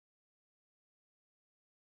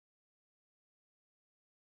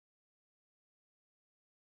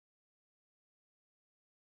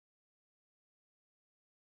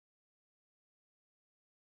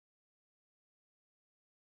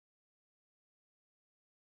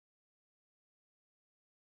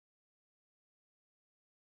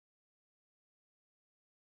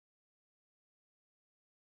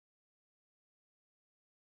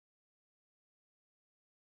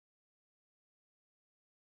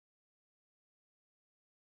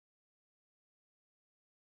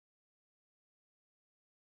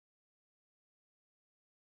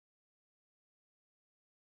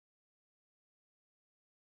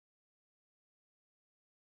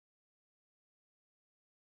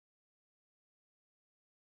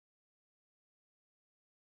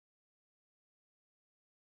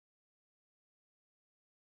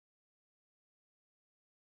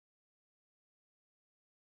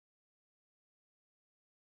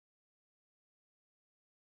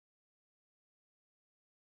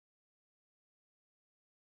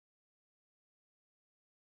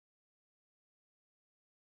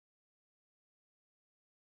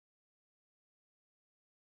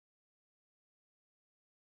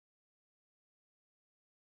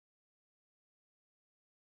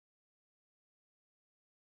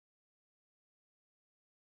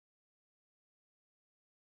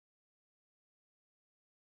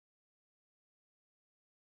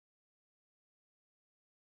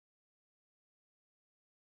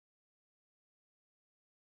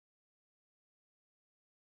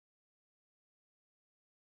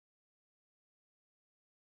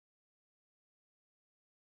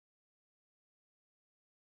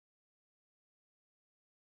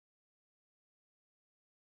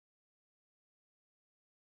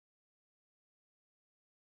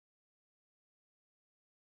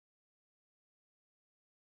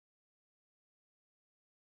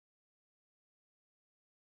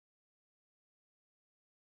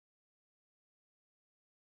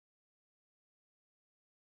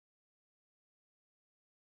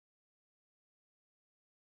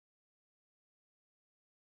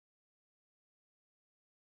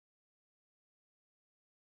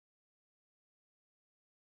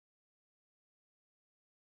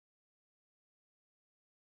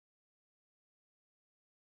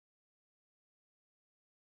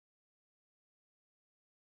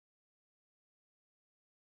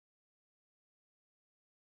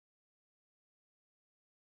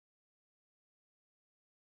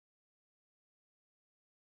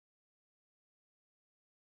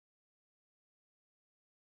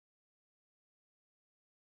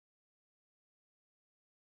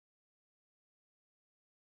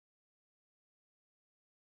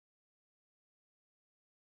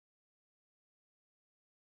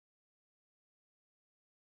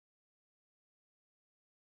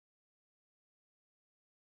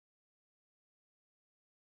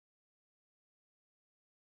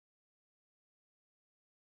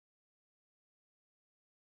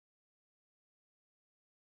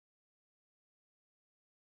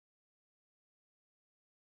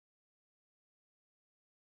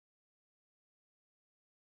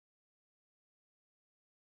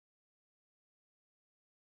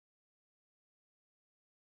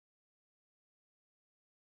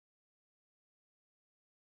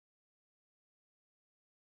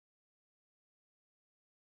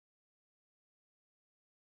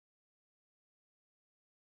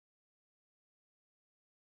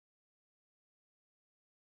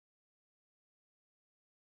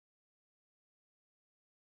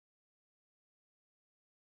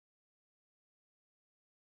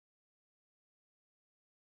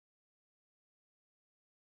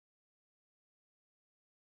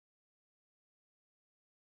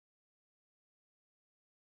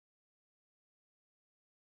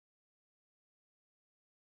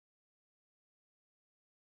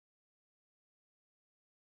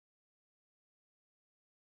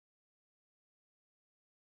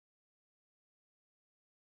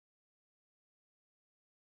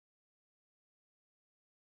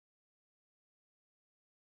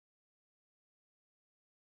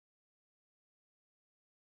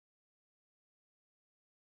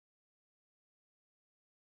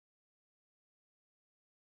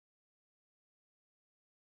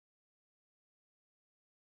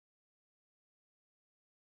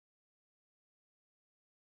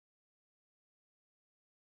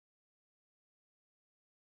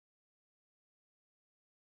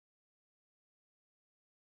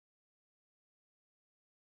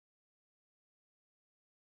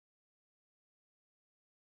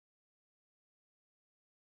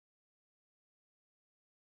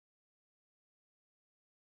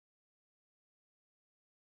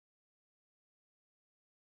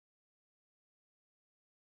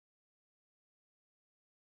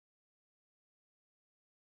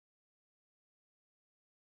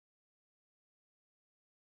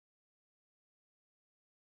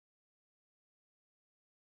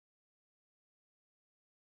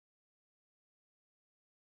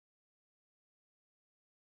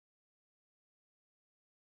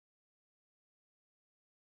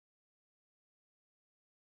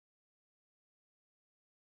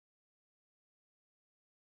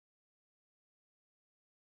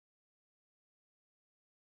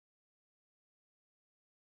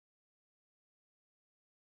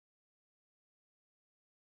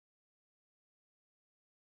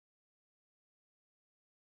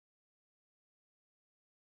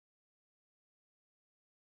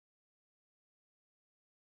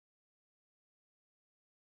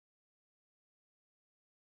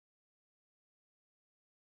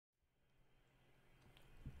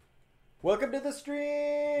Welcome to the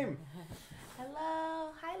stream!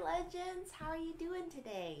 Hello, hi legends, how are you doing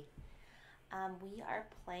today? We are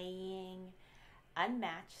playing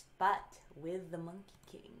Unmatched, but with the Monkey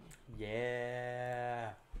King. Yeah.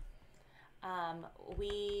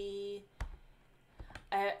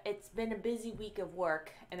 It's been a busy week of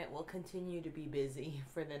work, and it will continue to be busy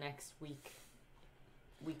for the next week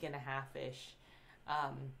and a half-ish.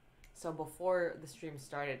 So before the stream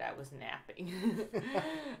started, I was napping.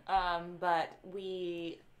 But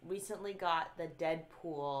we recently got the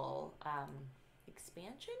Deadpool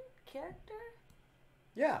expansion character.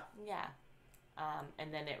 Yeah. Yeah.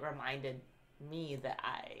 And then it reminded me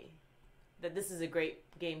that this is a great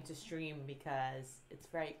game to stream because it's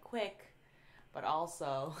very quick, but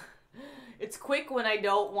also it's quick when I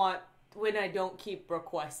don't keep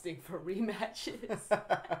requesting for rematches.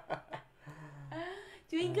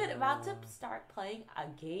 Doing good. About to start playing a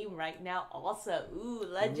game right now also. Ooh,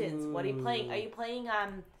 Legends. What are you playing? Are you playing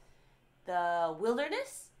the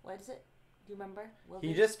Wilderness? What is it? Do you remember?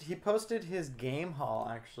 Wilderness? He posted his game haul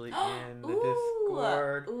actually in the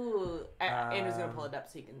Discord. Ooh. Andrew's gonna pull it up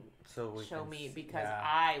so he can show me because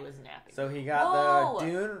I was napping. So he got the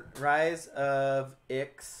Dune Rise of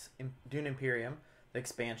Ix, Dune Imperium, the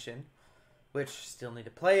expansion, which still need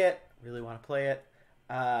to play it. Really want to play it.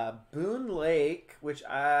 Boone Lake, which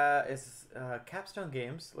is Capstone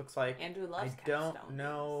Games, looks like. Andrew loves Capstone. I don't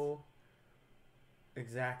know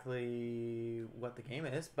exactly what the game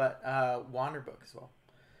is, but Wander Book as well.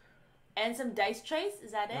 And some dice trays,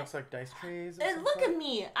 is that it? Looks like dice trays. And look at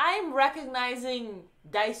me, I'm recognizing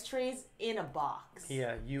dice trays in a box.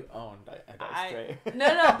 Yeah, you own a dice tray.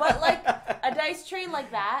 No, but like a dice tray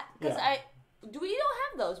like that, because we don't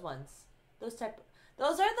have those ones.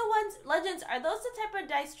 Those are the ones, Legends, are those the type of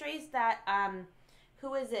dice trays that,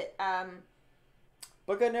 who is it?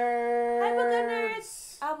 Book of Nerds! Hi, Book of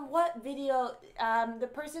Nerds! What video, the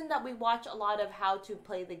person that we watch a lot of how to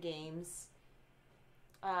play the games,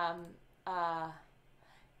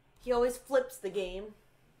 he always flips the game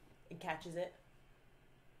and catches it.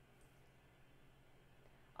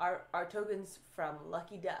 Our tokens from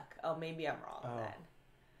Lucky Duck. Oh, maybe I'm wrong then.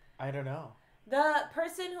 I don't know. The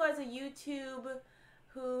person who has a YouTube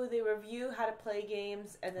who they review how to play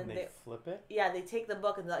games and then they flip it? Yeah, they take the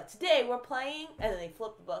book and they're like, today we're playing, and then they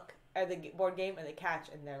flip the book or the board game and they catch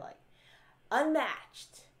and they're like,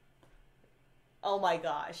 Unmatched. Oh my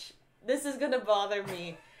gosh. This is gonna bother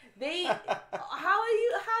me. How do you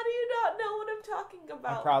not know what I'm talking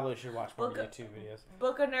about? I probably should watch more YouTube videos.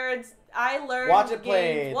 Book of Nerds. I learned Watch it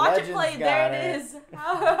play. Watch it play. There it is.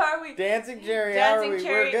 How are we? Dancing Jerry. How are we?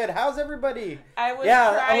 We're good. How's everybody? I was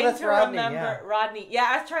trying to Rodney, remember Rodney. Yeah,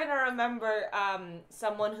 I was trying to remember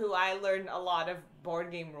someone who I learned a lot of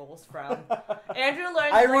board game rules from. Andrew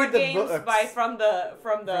learned board games from the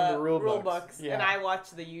rule books, and I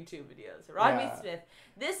watched the YouTube videos. Rodney Smith.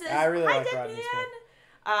 This is I really like Rodney Smith.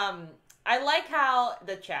 I like how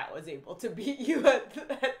the chat was able to beat you at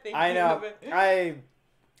thinking of it.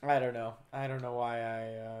 I don't know. I don't know why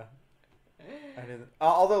I didn't.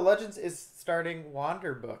 Although Legends is starting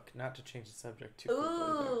Wander Book, not to change the subject too quickly.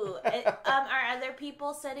 Ooh. Are other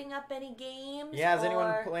people setting up any games? Yeah, is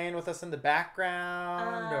anyone playing with us in the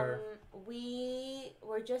background? We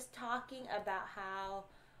were just talking about how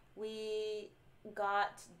we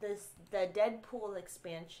got the Deadpool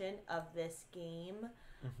expansion of this game.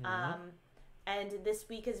 Mm-hmm. And this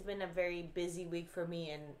week has been a very busy week for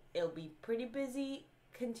me, and it'll be pretty busy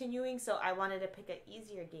continuing, so I wanted to pick an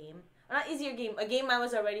easier game. A game I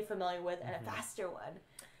was already familiar with, and a faster one.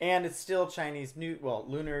 And it's still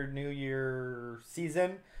Lunar New Year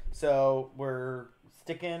season, so we're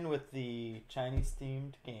sticking with the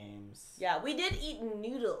Chinese-themed games. Yeah, we did eat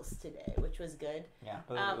noodles today, which was good. Yeah,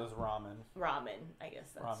 but it was ramen. Ramen, I guess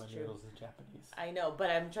that's ramen true. Noodles is Japanese. I know, but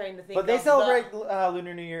I'm trying to think. But they celebrate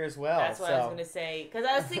Lunar New Year as well. That's what I was going to say, because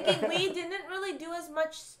I was thinking we didn't really do as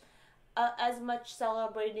much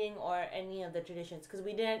celebrating or any of the traditions, because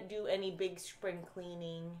we didn't do any big spring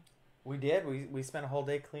cleaning. We did. We spent a whole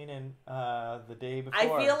day cleaning the day before. I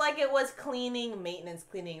feel like it was maintenance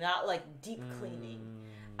cleaning, not like deep cleaning.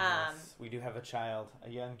 Yes. We do have a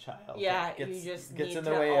young child. Yeah, you just need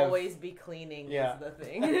to always be cleaning is the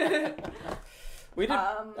thing. We did.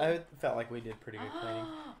 I felt like we did pretty good cleaning.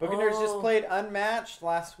 Book of Nerds just played Unmatched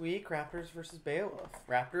last week. Raptors versus Beowulf.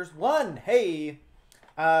 Raptors won. Hey,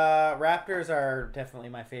 Raptors are definitely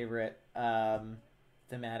my favorite,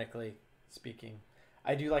 thematically speaking.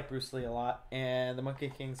 I do like Bruce Lee a lot, and the Monkey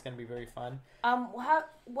King's going to be very fun.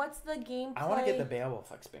 What's the gameplay? I want to get the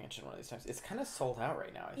Beowulf expansion one of these times. It's kind of sold out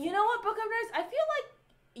right now, I think. You know what, Book of Nerds? I feel like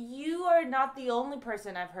you are not the only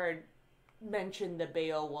person I've heard mention the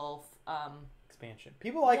Beowulf expansion.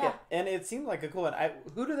 People like it, and it seemed like a cool one.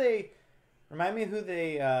 Remind me who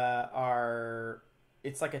they are.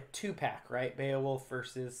 It's like a 2-pack, right? Beowulf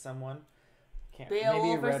versus someone.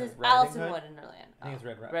 Beowulf versus Alice in Wonderland. I think it's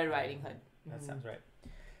Red Riding Hood. That sounds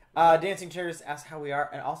right. Dancing Chairs asks how we are,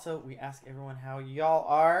 and also we ask everyone how y'all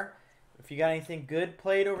are. If you got anything good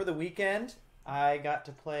played over the weekend, I got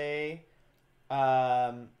to play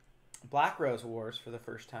Black Rose Wars for the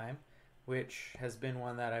first time, which has been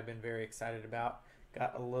one that I've been very excited about.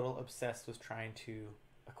 Got a little obsessed with trying to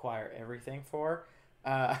acquire everything for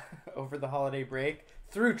over the holiday break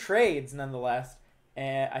through trades, nonetheless,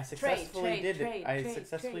 and I successfully did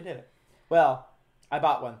it. Well, I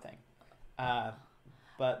bought one thing,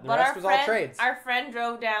 but the rest was all trades. Our friend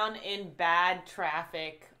drove down in bad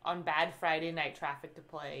traffic on bad Friday night traffic to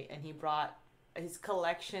play, and he brought his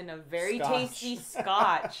collection of very tasty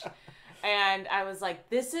scotch. And I was like,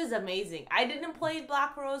 this is amazing. I didn't play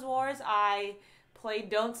Black Rose Wars. I played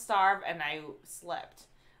Don't Starve, and I slept.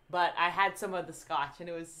 But I had some of the scotch, and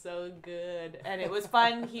it was so good. And it was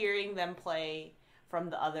fun hearing them play from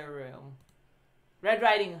the other room. Red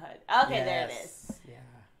Riding Hood. Okay, yes. There it is. Yeah.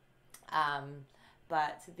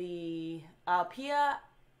 But the Pia,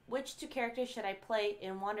 which 2 characters should I play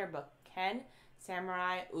in Wonderbook? Ken,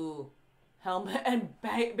 Samurai, helmet and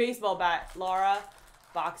baseball bat. Laura,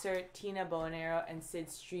 boxer. Tina, bow and arrow, and Sid,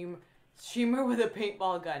 streamer with a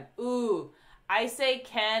paintball gun. I say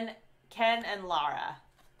Ken and Laura.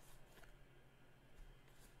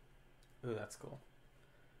 That's cool.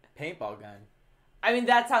 Paintball gun. I mean,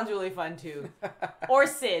 that sounds really fun, too. Or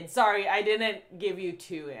Sid. Sorry, I didn't give you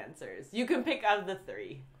 2 answers. You can pick out of the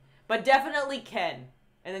 3. But definitely Ken.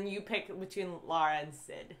 And then you pick between Laura and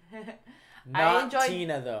Sid.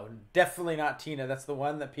 Tina, though. Definitely not Tina. That's the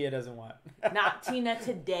one that Pia doesn't want. Not Tina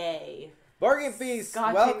today. Bargain Feast,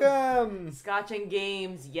 welcome! Scotch and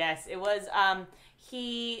Games, yes. It was, our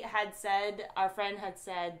friend had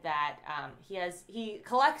said that he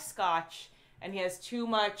collects scotch and he has too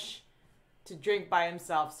much to drink by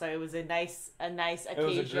himself, so it was a nice occasion. It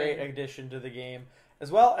was a great addition to the game.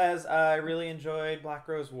 As well as I really enjoyed Black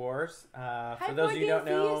Rose Wars. For those of you who don't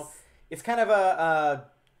know, it's kind of a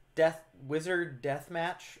wizard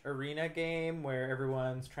deathmatch arena game where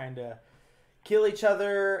everyone's trying to kill each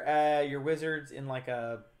other. You're wizards in like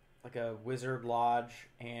a wizard lodge,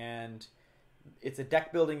 and it's a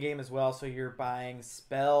deck building game as well, so you're buying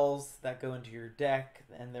spells that go into your deck,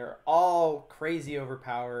 and they're all crazy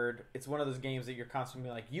overpowered. It's one of those games that you're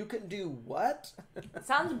constantly like, you can do what? It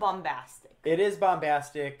sounds bombastic. It is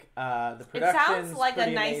bombastic. The production's It sounds like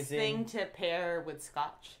a nice amazing. Thing to pair with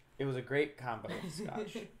scotch. It was a great combo with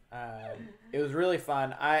scotch. It was really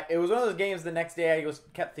fun. It was one of those games the next day I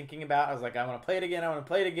kept thinking about. I was like, I want to play it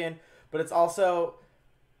again. But it's also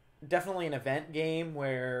definitely an event game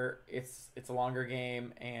where it's a longer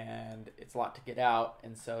game and it's a lot to get out,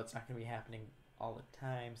 and so it's not going to be happening all the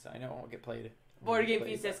time. So I know it won't get played. Board Game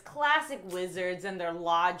Feast says classic wizards and their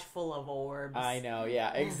lodge full of orbs. I know,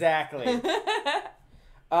 yeah, exactly.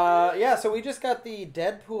 So we just got the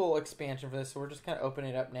Deadpool expansion for this, so we're just kind of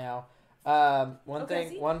opening it up now.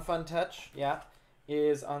 One fun touch,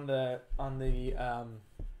 is on the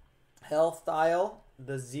health dial.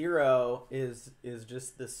 The 0 is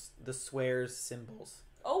just the swears symbols.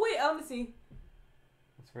 Oh wait, let me see.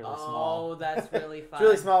 It's really small. Oh, that's really fun. It's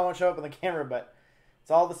really small. It won't show up on the camera, but it's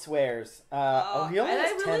all the swears. He only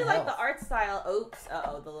has 10 I really like health. the art style. Oops,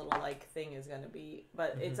 the little thing is gonna be,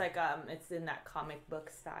 but it's like it's in that comic book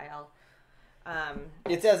style.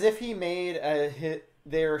 It's as if he made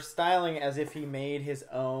they're styling as if he made his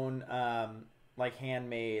own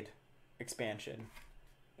handmade expansion.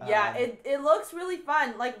 Yeah, it looks really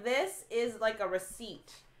fun. Like, this is like a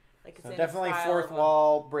receipt. Like, it's definitely fourth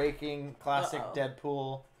wall breaking, classic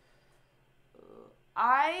Deadpool.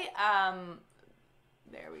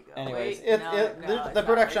 There we go. Anyways, the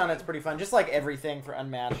production on it's pretty fun. Just like everything for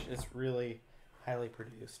Unmatched, it's really highly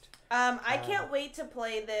produced. I can't wait to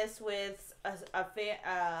play this with a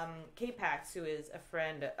fan, K-Pax, who is a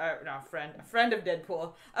friend of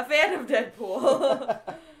Deadpool, a fan of Deadpool.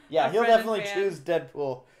 Yeah, he'll definitely choose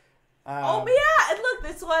Deadpool. And look,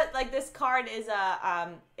 this card is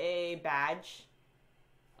a badge.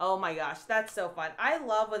 Oh my gosh, that's so fun! I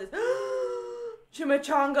love what this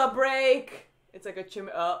chimichanga break. It's like a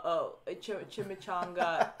chimichanga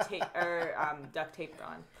duct taped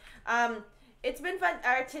on. It's been fun.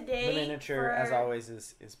 Today, the miniature, as always,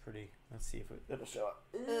 is pretty. Let's see if it'll show up.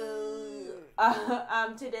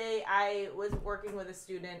 Today, I was working with a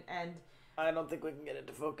student, and I don't think we can get it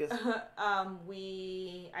to focus.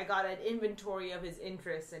 I got an inventory of his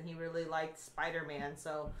interests, and he really liked Spider-Man.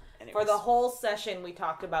 So Anyways. For the whole session, we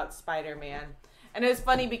talked about Spider-Man. And it was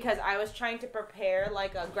funny because I was trying to prepare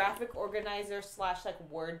like a graphic organizer /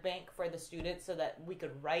 like word bank for the students so that we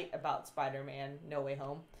could write about Spider-Man No Way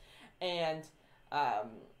Home. And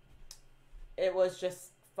it was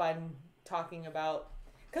just fun talking about,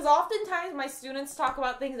 because oftentimes my students talk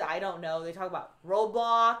about things I don't know. They talk about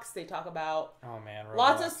Roblox. They talk about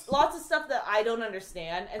Roblox. lots of stuff that I don't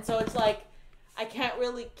understand. And so it's like I can't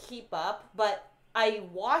really keep up. But I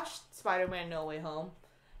watched Spider-Man No Way Home,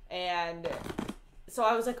 and so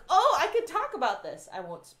I was like, oh, I could talk about this. I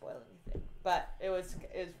won't spoil anything, but it was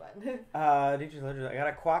fun. DJ Ledger, I got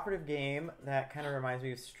a cooperative game that kind of reminds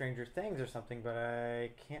me of Stranger Things or something, but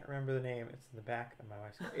I can't remember the name. It's in the back of my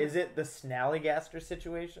wife's car. Is it the Snallygaster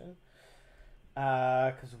situation?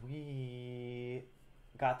 Because we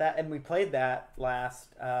got that, and we played that last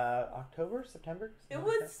September? It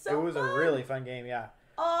was so It was fun. a really fun game, yeah.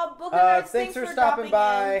 Oh, Book of Nerds, thanks for stopping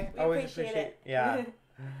by. We Always appreciate it. Yeah.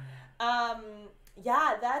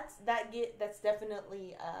 Yeah, that's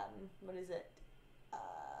definitely what is it?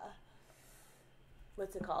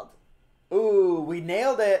 What's it called? Ooh, we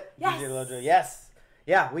nailed it. Yes. DJ Lojo. Yes.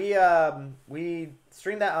 Yeah, we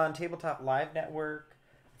streamed that on Tabletop Live Network.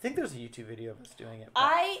 I think there's a YouTube video of us doing it. But...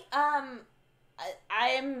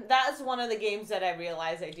 That's one of the games that I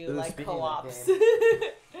realize I do like co-ops.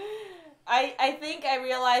 I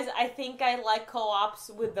think I like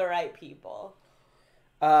co-ops with the right people.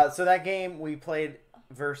 So that game we played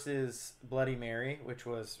versus Bloody Mary, which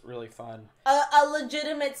was really fun. A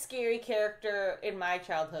legitimate scary character in my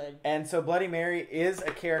childhood. And so Bloody Mary is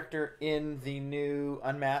a character in the new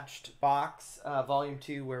Unmatched box, Volume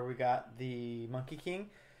 2, where we got the Monkey King.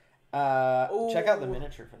 Check out the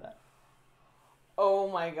miniature for that. Oh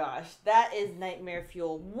my gosh, that is nightmare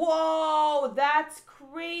fuel. Whoa, that's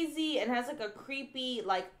crazy. And has like a creepy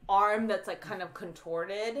like arm that's like kind of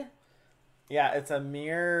contorted. Yeah, it's a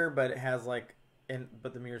mirror, but it has like,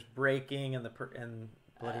 but the mirror's breaking, and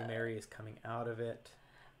Bloody Mary is coming out of it.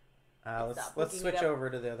 Let's switch over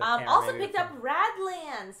to the other camera. Also picked up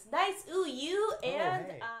Radlands. Nice. Ooh, you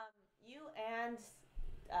and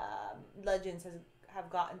Legends have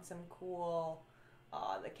gotten some cool.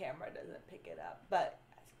 The camera doesn't pick it up, but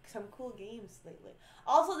some cool games lately.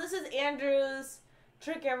 Also, this is Andrew's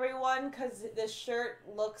trick, everyone, because this shirt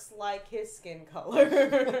looks like his skin color.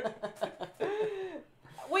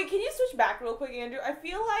 Wait, can you switch back real quick, Andrew? I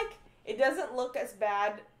feel like it doesn't look as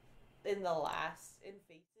bad in faces.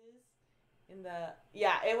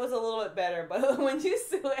 It was a little bit better, but when you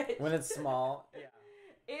switch, when it's small, yeah.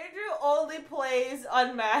 Andrew only plays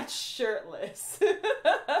Unmatched shirtless.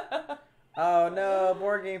 Oh no,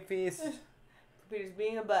 Board Game Feast. Computer's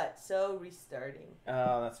being a butt, so restarting.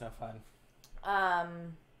 Oh, that's no fun.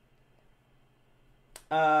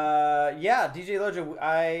 Yeah, DJ Lojo,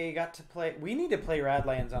 I got to play. We need to play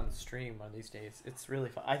Radlands on the stream one of these days. It's really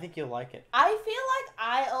fun. I think you'll like it. I feel like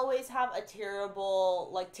I always have a terrible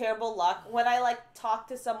luck when I talk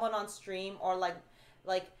to someone on stream or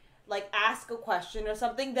ask a question or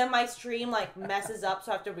something. Then my stream messes up,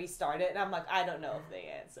 so I have to restart it, and I'm like, I don't know if they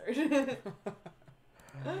answered.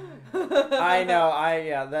 I know.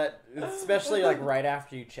 That especially right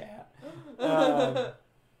after you chat.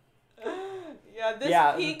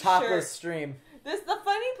 This topless shirt. stream. The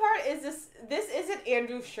funny part is this isn't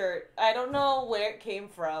Andrew's shirt. I don't know where it came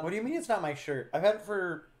from. What do you mean it's not my shirt? I've had it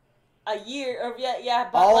for a year or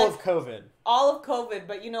but all of COVID. All of COVID,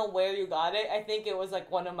 but you know where you got it? I think it was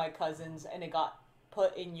one of my cousins, and it got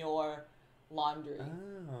put in your laundry.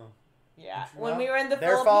 Oh. Yeah. When we were in the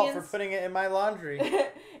their Philippines, fault for putting it in my laundry.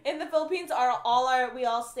 In the Philippines, we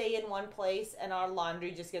all stay in one place, and our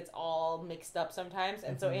laundry just gets all mixed up sometimes.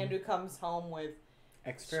 And so Andrew comes home with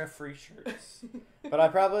extra free shirts. But I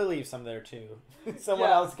probably leave some there too. Someone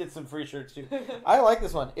else gets some free shirts too. I like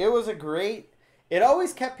this one. It was a great. It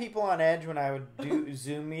always kept people on edge when I would do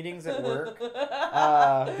Zoom meetings at work,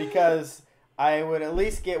 because I would at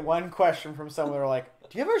least get one question from someone like,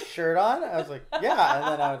 "Do you have a shirt on?" I was like, "Yeah," and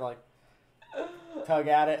then I would tug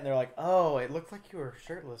at it, and they're like, "Oh, it looked like you were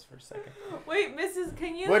shirtless for a second." Wait, Mrs.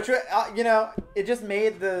 Can you? Which it just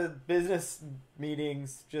made the business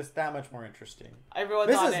meetings just that much more interesting.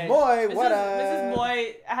 Everyone's on Mrs. edge. Moy, Mrs.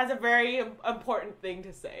 Moy has a very important thing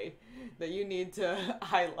to say that you need to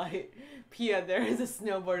highlight. Pia, there is a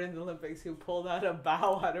snowboarder in the Olympics who pulled out a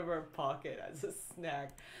bow out of her pocket as a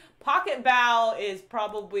snack. Pocket bow is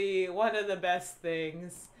probably one of the best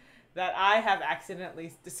things that I have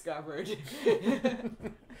accidentally discovered.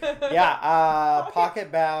 Yeah,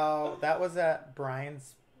 pocket bow. That was at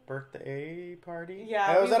Brian's birthday party. Yeah,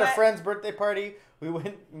 I was at a friend's birthday party. We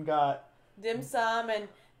went and got dim sum, and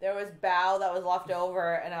there was bao that was left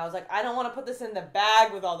over, and I was like, I don't want to put this in the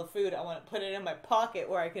bag with all the food. I want to put it in my pocket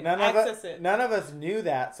where I can access it. None of us knew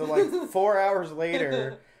that. So like 4 hours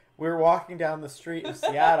later, we were walking down the street in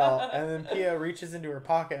Seattle, and then Pia reaches into her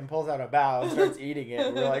pocket and pulls out a bao and starts eating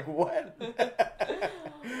it. We're like, what?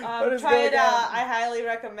 Try it out. I highly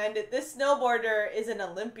recommend it. This snowboarder is an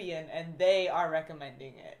Olympian, and they are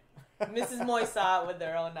recommending it. Mrs. Moy saw it with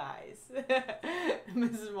their own eyes.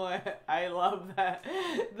 Mrs. Moy, I love that.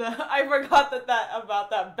 I forgot about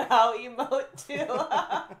that bow emote too.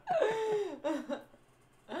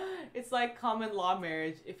 It's like common law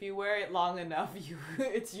marriage. If you wear it long enough,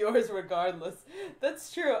 it's yours regardless.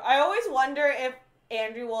 That's true. I always wonder if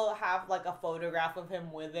Andrew will have like a photograph of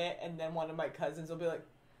him with it, and then one of my cousins will be like,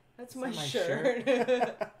 "That's my shirt."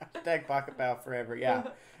 Hashtag pocket bow forever. Yeah,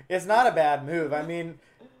 it's not a bad move. I mean,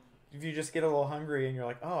 if you just get a little hungry and you're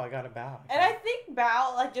like, "Oh, I got a bow," and I think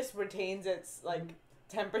bow like just retains its like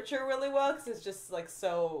temperature really well because it's just like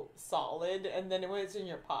so solid, and then when it's in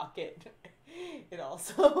your pocket, it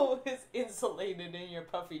also is insulated in your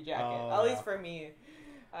puffy jacket. At least for me.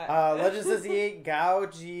 Legend says he ate gao,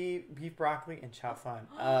 ji, beef broccoli, and chow fun.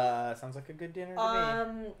 Sounds like a good dinner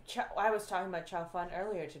to me. I was talking about chow fun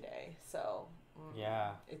earlier today, so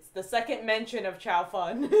yeah, it's the second mention of chow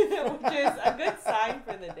fun, which is a good sign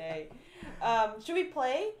for the day. Should we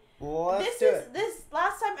play? Let's do it. This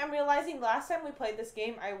last time I'm realizing last time we played this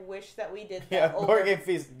game, I wish that we did that Board Game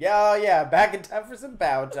Feast. Yeah, back in time for some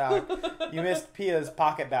bao talk. You missed Pia's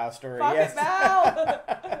pocket bao story. Pocket bao.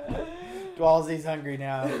 Dwalsy's hungry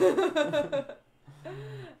now.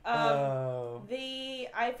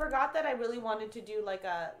 I forgot that I really wanted to do like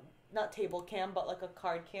a not table cam but like a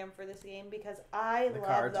card cam for this game because I love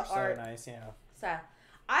cards the are art. so nice, yeah. So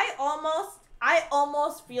I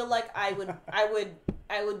almost feel like I would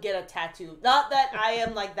get a tattoo. Not that I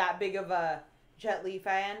am like that big of a Jet Li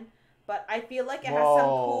fan, but I feel like it has some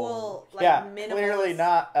cool like minimalist. Clearly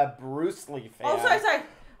not a Bruce Lee fan. Oh, sorry.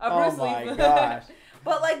 Bruce Lee. Oh my gosh.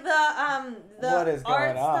 But like the what is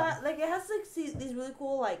going on? Like it has like these really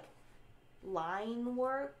cool like line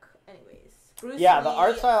work. Anyways, Bruce Lee, the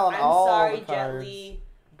art style on all the cards. Jet Li,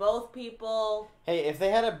 both people. Hey, if they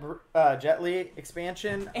had a Jet Li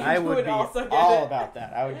expansion, I would be all about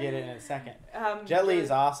that. I would get it in a second. Jet Li is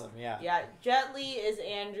awesome. Yeah. Yeah, Jet Li is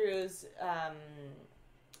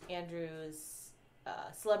Andrew's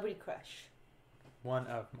celebrity crush. One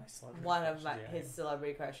of my celebrity crushes. His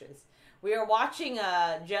celebrity crushes. We are watching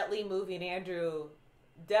a Jet Li movie, and Andrew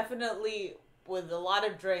definitely, with a lot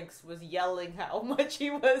of drinks, was yelling how much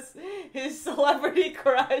he was his celebrity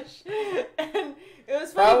crush. And it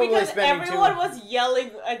was funny because everyone was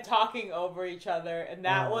yelling and talking over each other, and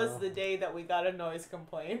that was the day that we got a noise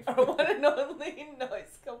complaint. Or one and only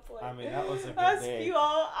noise complaint. I mean, that was a good day. You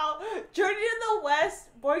all out. Journey to the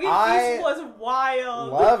West, Board Game Feast was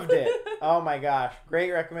wild. Loved it. Oh my gosh.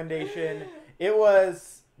 Great recommendation. It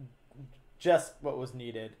was just what was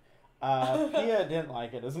needed. Pia didn't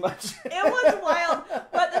like it as much. It was wild.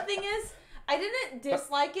 But the thing is, I didn't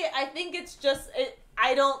dislike it. I think it's just...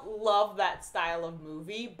 I don't love that style of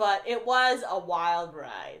movie, but it was a wild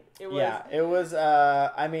ride. It was...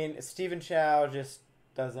 I mean, Stephen Chow just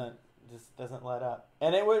doesn't let up.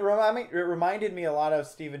 And it reminded me a lot of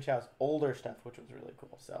Stephen Chow's older stuff, which was really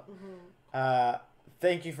cool. So,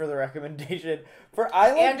 thank you for the recommendation.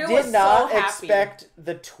 I did not expect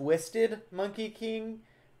the twisted Monkey King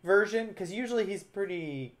version, because usually he's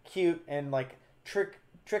pretty cute and like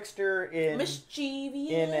trickster in mischievous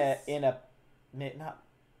in a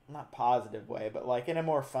not positive way, but like in a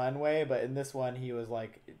more fun way. But in this one, he was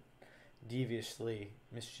like deviously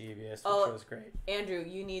mischievous, which was great. Andrew,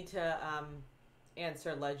 you need to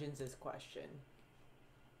answer Legends' question.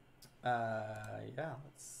 Yeah,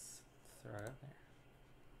 let's throw it up there.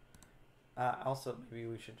 Also, maybe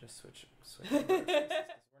we should just switch. We're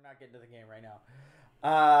not getting to the game right now.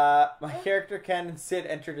 My character Ken and Sid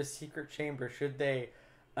entered a secret chamber. Should they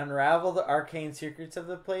unravel the arcane secrets of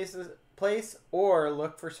the place or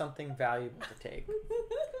look for something valuable to take?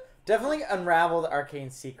 Definitely unravel the arcane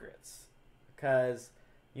secrets, because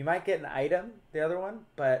you might get an item, the other one,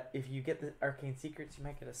 but if you get the arcane secrets, you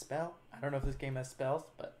might get a spell. I don't know if this game has spells,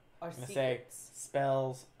 but I'm going to say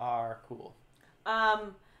spells are cool.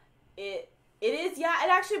 It is, yeah.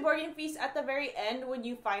 And actually, Board Game Feast, at the very end, when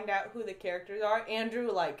you find out who the characters are,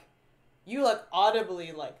 Andrew, you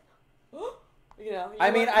audibly,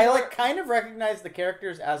 I kind of recognized the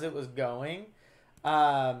characters as it was going.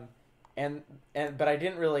 But I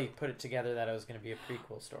didn't really put it together that it was going to be a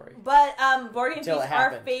prequel story. But Board Game Geeks,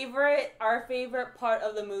 our favorite part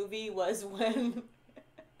of the movie was when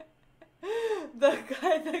the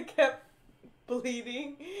guy that kept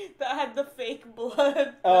bleeding, that had the fake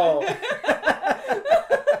blood. Oh.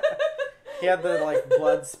 He had the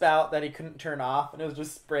blood spout that he couldn't turn off, and it was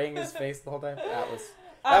just spraying his face the whole time. That was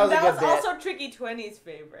a good bit. Also Tricky 20's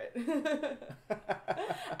favorite.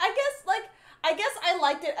 I guess I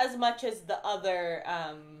liked it as much as the other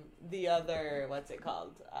what's it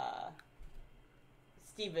called?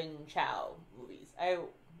 Stephen Chow movies.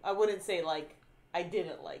 I wouldn't say I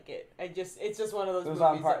didn't like it. It's just one of those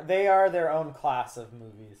movies. They are their own class of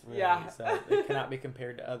movies, really. Yeah. So they cannot be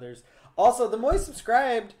compared to others. Also, the Moy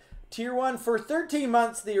subscribed Tier 1 for 13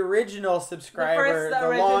 months, the original subscriber,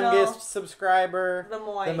 the longest subscriber, the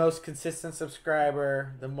Moy, the most consistent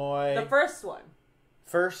subscriber, the Moy. The first one.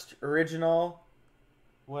 First, original.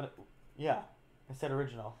 What? Yeah. I said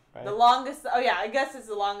original, right? The longest. Oh, yeah. I guess it's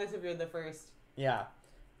the longest if you're the first. Yeah.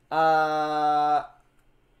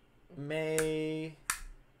 May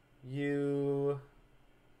you...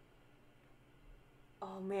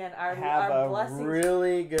 Oh, man. Have our a blessings.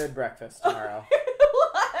 really good breakfast tomorrow.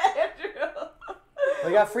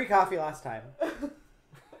 We got free coffee last time.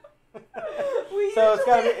 We so it's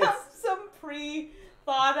gotta be some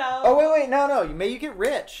pre-thought out. Oh wait, no. May you get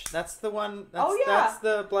rich. That's the one. That's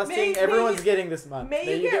the blessing everyone's getting this month.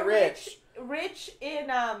 May you get rich. Rich in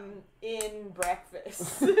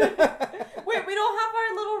breakfast. Wait, we don't have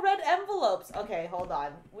our little red envelopes. Okay, hold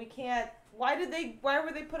on. We can't. Why were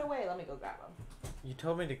they put away? Let me go grab them. You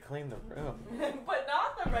told me to clean the room. But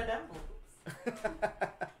not the red envelopes.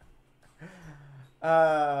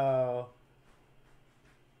 Oh.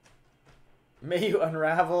 May you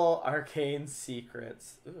unravel arcane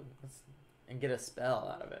secrets. Ooh, and get a spell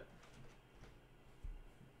out of it.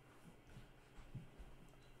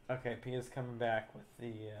 Okay, Pia's coming back with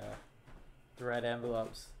the red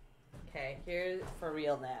envelopes. Okay, here's for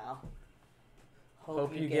real now.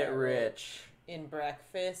 Hope you get rich. In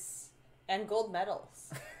breakfast and gold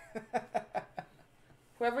medals.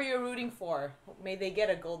 Whoever you're rooting for, may they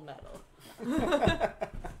get a gold medal.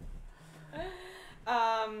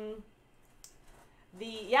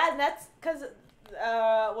 That's because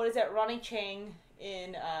what is it? Ronnie Chang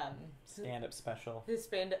in stand-up special. His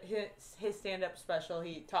stand-up special.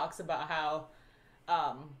 He talks about how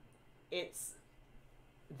it's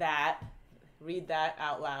that. Read that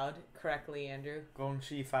out loud correctly, Andrew.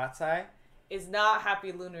 Gongxi Fatsai is not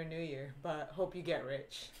Happy Lunar New Year, but hope you get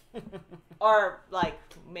rich, or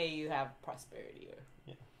may you have prosperity.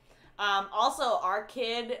 Yeah. Also,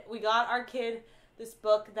 we got our kid this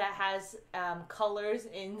book that has colors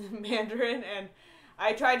in Mandarin, and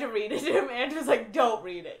I tried to read it to him. Andrew's like, don't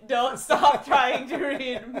read it. Don't stop trying to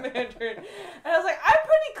read Mandarin. And I was like, I'm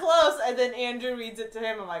pretty close. And then Andrew reads it to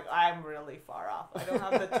him. I'm like, I'm really far off. I don't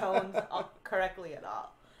have the tones correctly at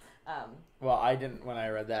all. Well, I didn't when I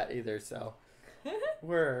read that either, so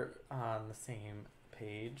we're on the same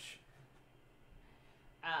page.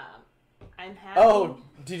 I'm having... Oh,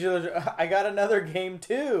 I got another game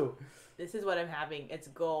too. This is what I'm having. It's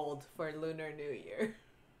gold for Lunar New Year.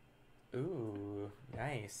 Ooh,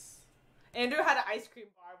 nice. Andrew had an ice cream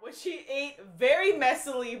bar, which he ate very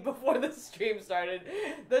messily before the stream started.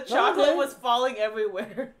 The chocolate was falling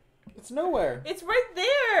everywhere. It's nowhere. It's right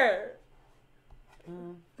there.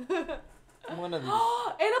 One of these.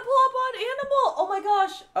 Anna, pull up on Animal. Oh my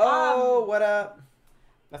gosh. Oh, what up?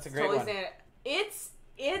 That's a great one. It's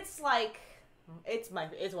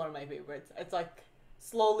one of my favorites. It's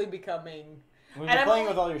slowly becoming. We've been playing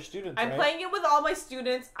with all your students, I'm playing it with all my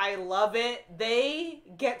students. I love it. They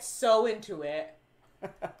get so into it.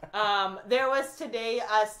 There was today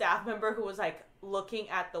a staff member who was looking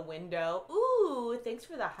at the window. Ooh, thanks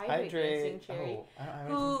for the hydrate. Dancing Cherry.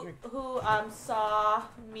 Oh, who saw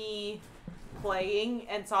me playing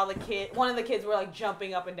and saw one of the kids were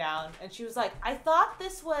jumping up and down, and she was like, I thought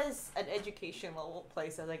this was an educational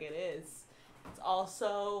place. I was like, it is. It's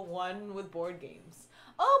also one with board games.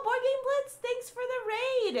 Oh, Board Game Blitz, thanks for the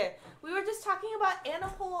raid. We were just talking about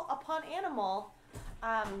Animal Upon Animal.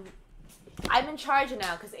 I'm in charge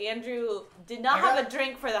now because Andrew did not have a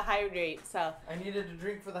drink for the hydrate, so. I needed a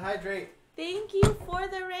drink for the hydrate. Thank you for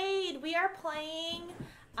the raid. We are playing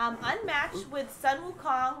Unmatched with Sun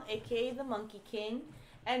Wukong, aka the Monkey King,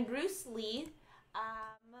 and Bruce Lee.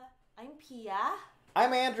 I'm Pia.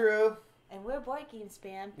 I'm Andrew. And we're Board Game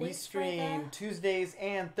Spam. We stream Tuesdays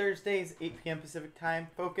and Thursdays, 8 p.m. Pacific Time.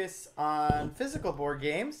 Focus on physical board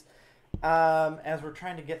games. As we're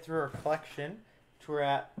trying to get through our collection, which we're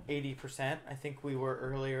at 80%. I think we were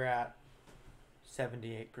earlier at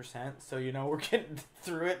 78%, so we're getting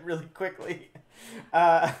through it really quickly.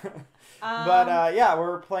 But yeah,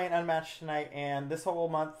 we're playing Unmatched tonight, and this whole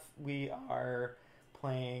month we are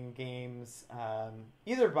playing games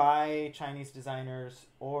either by Chinese designers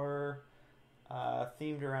or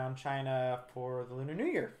themed around China for the Lunar New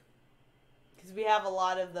Year. Because we have a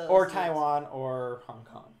lot of those. Or Taiwan or Hong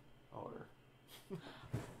Kong or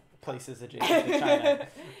places adjacent to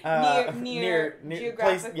China. Near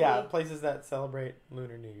geographically. Places that celebrate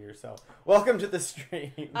Lunar New Year. So, welcome to the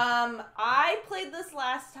stream. I played this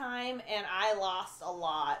last time and I lost a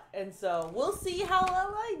lot. And so, we'll see how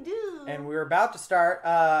well I do. And we're about to start,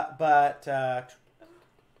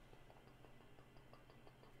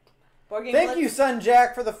 thank you, Son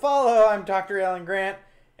Jack, for the follow. I'm Dr. Alan Grant,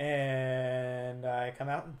 and I come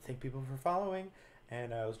out and thank people for following.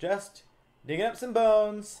 And I was just digging up some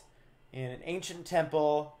bones in an ancient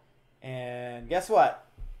temple, and guess what?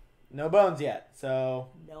 No bones yet. So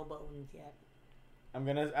no bones yet. I'm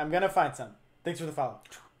gonna find some. Thanks for the follow.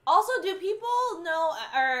 Also, do people know?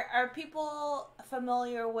 Are people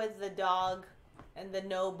familiar with the dog and the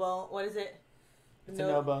no bone? What is it? It's a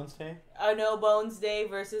no bones day. A no bones day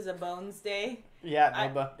versus a bones day. Yeah,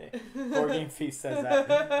 no bone day. Board Game Feast says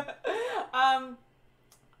that.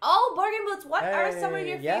 Oh, Board Game Blitz, what are some of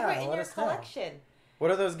your favorite in your collection? Know. What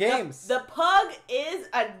are those games? The pug is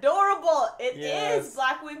adorable. It is.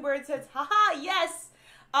 Black Wingbird says, haha, yes.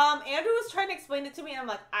 Andrew was trying to explain it to me, and I'm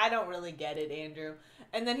like, I don't really get it, Andrew.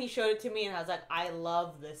 And then he showed it to me, and I was like, I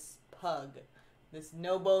love this pug. This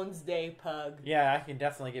No Bones Day pug. Yeah, I can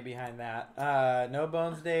definitely get behind that. No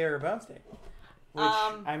Bones Day or Bones Day. Which,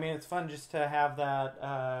 I mean, it's fun just to have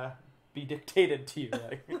that be dictated to you.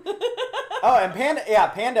 Like. Oh, and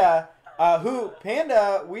Panda,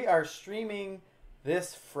 Panda, we are streaming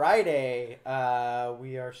this Friday.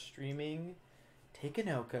 We are streaming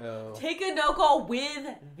Takenoko. Takenoko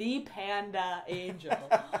with the Panda Angel.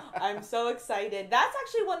 I'm so excited. That's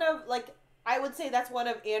actually I would say that's one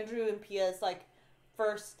of Andrew and Pia's,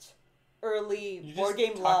 first early board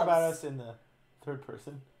game loves. Talk about us in the third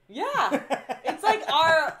person. Yeah. It's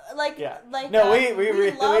our, No, we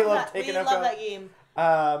love Takenoko. We love that game.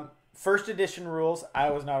 First edition rules. I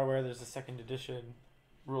was not aware there's a second edition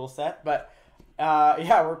rule set, but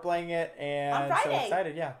we're playing it, and on Friday. So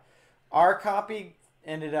excited. Yeah, our copy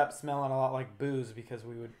ended up smelling a lot like booze because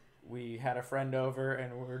we had a friend over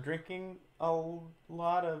and we were drinking a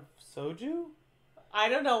lot of soju. I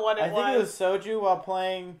don't know what it was. I think it was soju while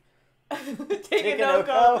playing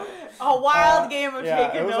Takenoko. A wild game of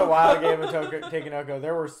Takenoko. It was a wild game of Takenoko.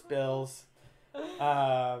 There were spills.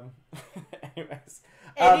 Anyways.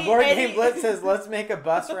 Board Game Blitz says, let's make a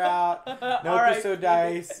bus route. No Crusoe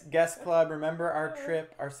Dice. Guest Club. Remember our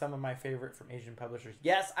trip are some of my favorite from Asian publishers.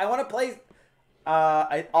 Yes, I want to play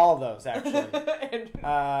all of those, actually.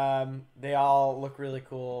 They all look really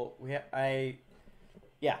cool.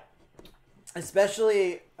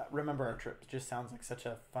 Especially Remember Our Trip. It just sounds like such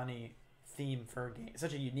a funny theme for a game.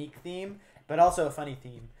 Such a unique theme, but also a funny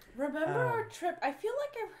theme. Remember Our Trip. I feel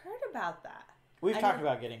like I've heard about that. We've talked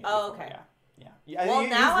about getting it before, okay. Yeah. Well,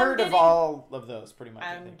 you've heard of all of those, pretty much.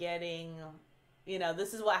 I'm getting,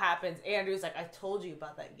 this is what happens. Andrew's like, I told you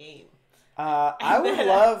about that game. I would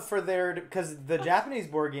love for because the Japanese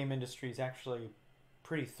board game industry is actually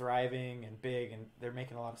pretty thriving and big, and they're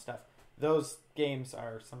making a lot of stuff. Those games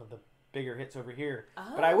are some of the bigger hits over here.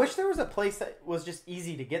 Oh. But I wish there was a place that was just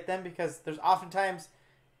easy to get them, because there's oftentimes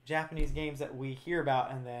Japanese games that we hear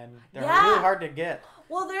about and then they're really hard to get.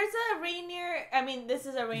 Well, there's a Rainier, this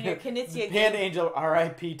is a Rainier Knizia game. Panda Angel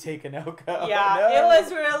R.I.P. Takenoko. Yeah, no. It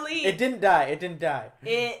was really... It didn't die.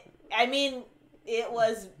 It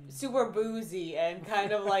was super boozy and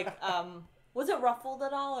kind of was it ruffled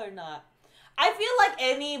at all or not? I feel like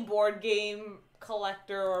any board game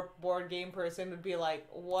collector or board game person would be like,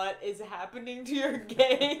 what is happening to your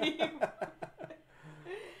game?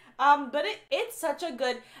 But it's such a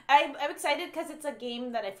good... I'm excited because it's a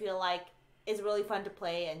game that I feel like is really fun to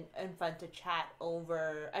play and fun to chat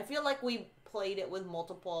over. I feel like we played it with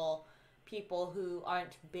multiple people who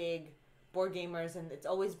aren't big board gamers, and it's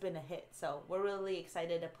always been a hit. So we're really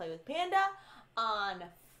excited to play with Panda on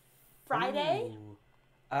Friday.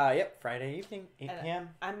 Yep, Friday evening, 8 p.m.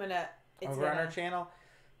 Over on our channel.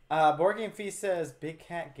 Board Game Feast says Big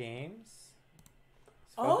Cat Games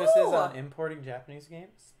focuses on importing Japanese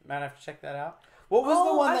games. Might have to check that out. What was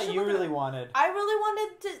the one that you really wanted? I really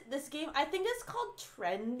wanted this game. I think it's called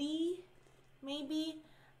Trendy, maybe.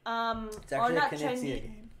 It's actually a Knizia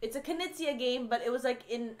game. It's a Knizia game, but it was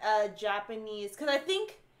in Japanese. Because I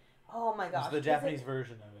think, oh my gosh, it's the Japanese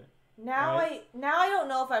version of it. Now I don't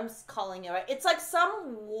know if I'm calling it right. It's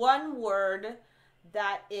some one word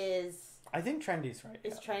that is... I think trendy's right.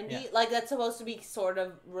 Is trendy. Yeah. Like, that's supposed to be sort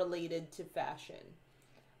of related to fashion.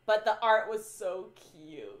 But the art was so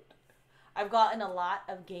cute. I've gotten a lot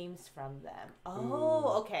of games from them.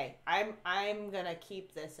 Oh, okay. I'm gonna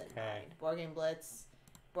keep this in mind. Board Game Blitz,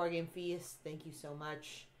 Board Game Feast, thank you so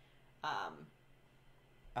much.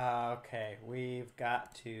 Okay, we've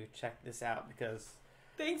got to check this out because...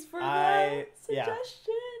 Thanks for the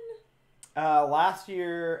suggestion. Yeah. Last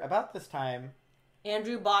year, about this time...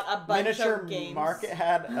 Andrew bought a bunch of games. Miniature Market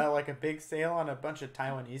had like a big sale on a bunch of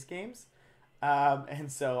Taiwanese games.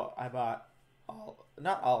 And so I bought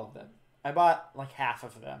not all of them. I bought like half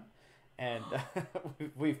of them. And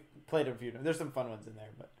we've played a few. There's some fun ones in there.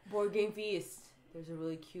 But Board Game Feast. There's a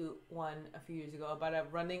really cute one a few years ago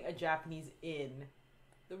about running a Japanese inn.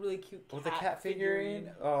 The really cute cat. With the cat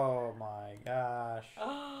figurine? Oh my gosh.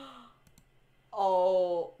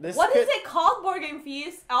 Oh, what is it called? Board Game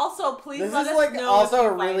Feast. Also, please let us know. This is also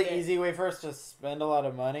a really easy way for us to spend a lot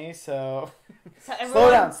of money. So,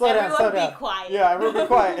 everyone, slow down. Be quiet. Yeah, everyone be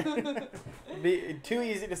quiet. Be too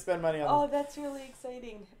easy to spend money on. Oh, that's really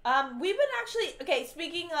exciting. We've been actually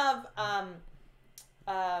speaking of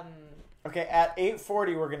Okay, at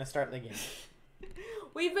 8:40 we're gonna start the game.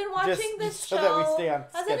 We've been watching this show. So that we stay on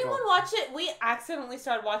schedule. Has anyone watched it? We accidentally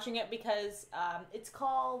started watching it because it's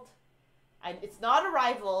called. It's not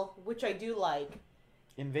Arrival, which I do like.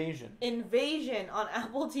 Invasion on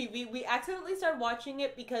Apple TV. We accidentally started watching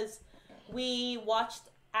it because we watched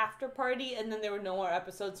After Party and then there were no more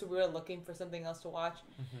episodes, so we were looking for something else to watch.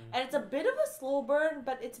 Mm-hmm. And it's a bit of a slow burn,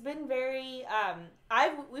 but it's been very...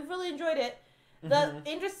 we've really enjoyed it. The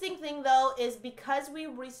interesting thing, though, is because we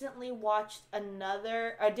recently watched a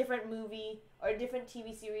different movie or a different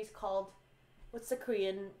TV series called... What's the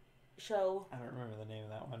Korean show? I don't remember the name of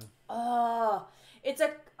that one.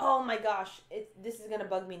 Oh my gosh, this is gonna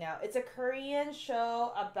bug me now. It's a Korean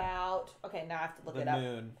show about... Okay, now I have to look it up. The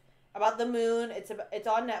moon. About the moon. It's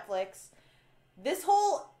on Netflix. This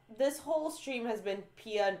whole stream has been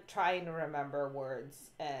Pia trying to remember words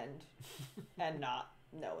and not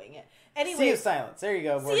knowing it. Anyway, Sea of Silence. There you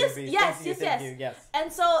go. Yes.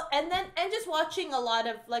 And just watching a lot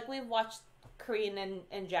of, like, we've watched Korean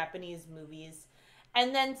and Japanese movies.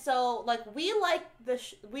 And then so like we like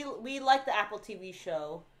we like the Apple TV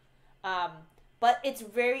show, but it's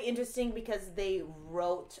very interesting because they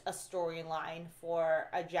wrote a storyline for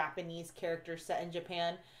a Japanese character set in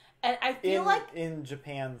Japan, and I feel like in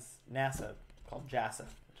Japan's NASA called JASA.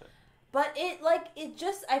 But it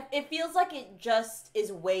feels like it just is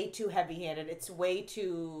way too heavy-handed. It's way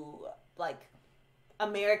too like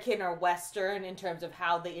American or Western in terms of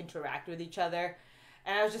how they interact with each other.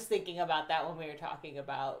 And I was just thinking about that when we were talking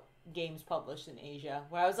about games published in Asia,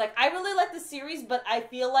 where I was like, I really like the series, but I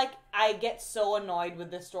feel like I get so annoyed with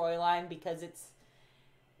the storyline because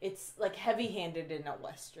it's like heavy-handed in a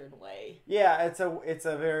Western way. Yeah, it's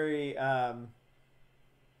a very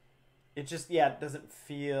it just it doesn't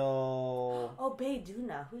feel. Oh,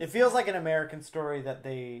 Bayduna. It feels like an American story that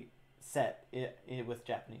they set it with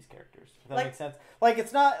Japanese characters. If that makes sense. Like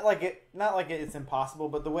it's not like it's impossible,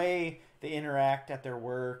 but the way they interact at their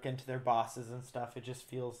work and to their bosses and stuff, it just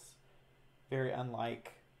feels very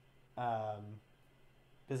unlike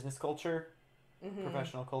business culture,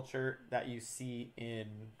 professional culture that you see in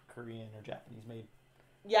Korean or Japanese made.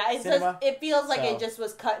 Yeah, it feels like it just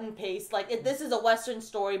was cut and paste. Like this is a Western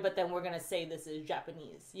story, but then we're gonna say this is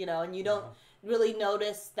Japanese, and you don't really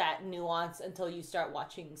notice that nuance until you start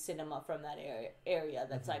watching cinema from that area.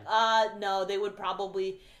 That's like, no, they'd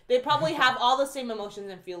probably have all the same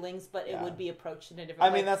emotions and feelings, but it would be approached in a different way.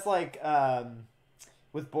 I mean, that's like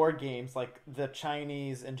with board games, like the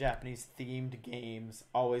Chinese and Japanese themed games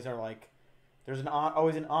always are like, there's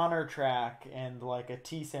always an honor track and like a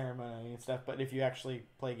tea ceremony and stuff. But if you actually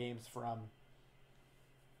play games from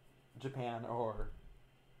Japan or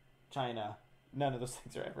China, none of those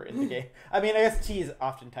things are ever in the game. I mean, I guess tea is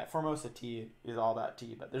often Formosa tea is all about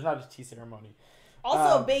tea, but there's not a tea ceremony.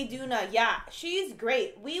 Also, Bayduna, she's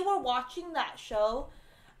great. We were watching that show,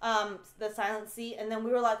 The Silent Sea, and then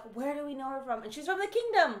we were like, where do we know her from? And she's from the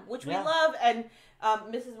Kingdom, which we love. And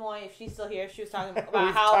Mrs. Moy, if she's still here, she was talking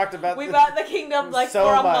about how we've got the Kingdom like so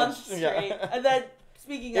for a month straight. And then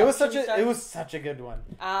speaking of, it was such a good one.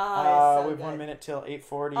 We have 1 minute till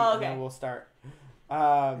 8:40, and then we'll start.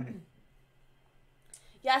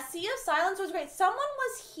 Yeah, Sea of Silence was great. Someone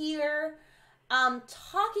was here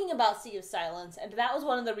talking about Sea of Silence, and that was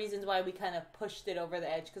one of the reasons why we kind of pushed it over the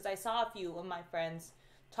edge, because I saw a few of my friends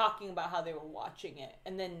talking about how they were watching it,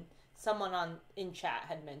 and then someone in chat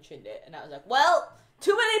had mentioned it, and I was like, well,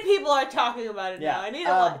 too many people are talking about it now. I need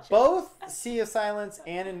to watch it. Both Sea of Silence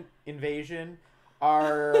and Invasion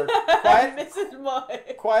are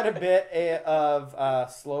quite a bit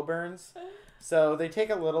of slow burns. So they take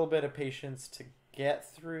a little bit of patience to get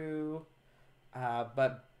through,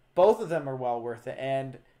 but both of them are well worth it.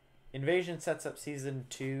 And Invasion sets up season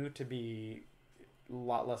 2 to be a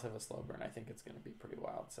lot less of a slow burn. I think it's going to be pretty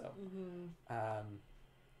wild. So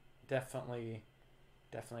definitely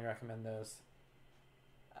recommend those.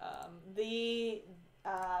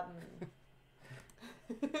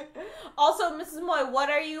 Also, Mrs. Moy, what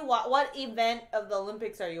event of the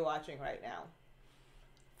Olympics are you watching right now?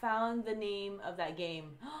 Found the name of that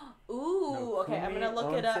game. Ooh, okay, I'm gonna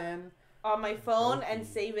look it up on my phone and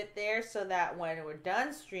save it there so that when we're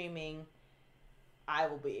done streaming, I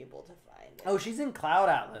will be able to find it. Oh, she's in Cloud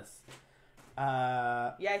Atlas.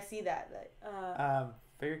 Yeah, I see that.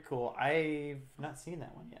 Very cool. I've not seen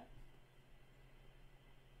that one yet.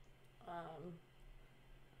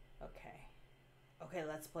 Okay,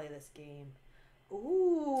 let's play this game.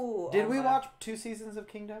 Ooh. Did we watch 2 seasons of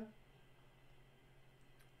Kingdom?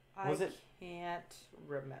 I can't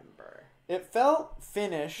remember. It felt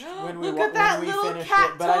finished when we finished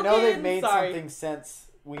it, but I know they've made something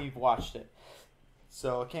since we've watched it.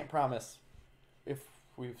 So I can't promise if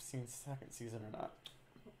we've seen second season or not.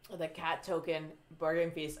 The cat token,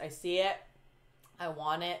 Bargain Feast. I see it. I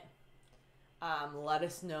want it. Let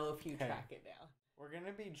us know if you track it down. We're going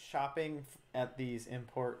to be shopping at these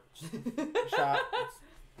import shop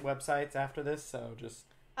websites after this, so just...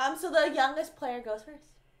 So the youngest player goes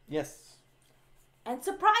first? Yes. And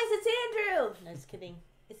surprise, it's Andrew! No, just kidding.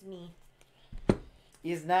 It's me.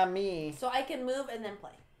 It's not me. So I can move and then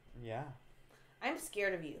play. Yeah. I'm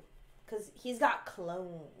scared of you, because he's got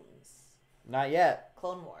clones. Not yet.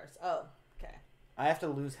 Clone Wars. Oh, okay. I have to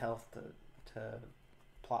lose health to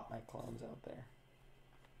plot my clones out there.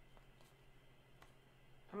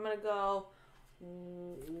 I'm going to go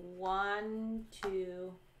 1,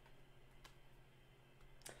 2.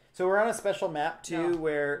 So we're on a special map, too,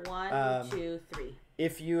 where... 1, 2, 3.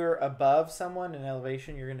 If you're above someone in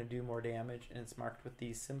elevation, you're going to do more damage, and it's marked with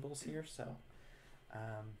these symbols here, so...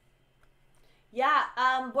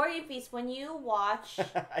 Board Game Feast, when you watch...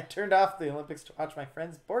 I turned off the Olympics to watch my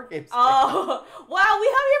friend's board games. Oh, wow, we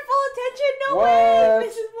have your full attention? No way,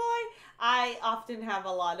 Mrs. Boy! I often have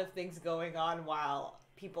a lot of things going on while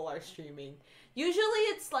people are streaming. Usually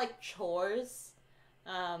it's like chores.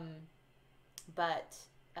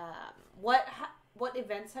 What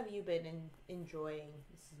events have you been enjoying,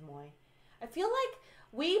 Mrs. Moy? I feel like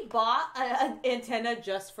we bought an antenna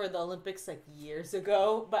just for the Olympics like years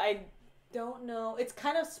ago, but I don't know. It's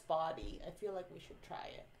kind of spotty. I feel like we should try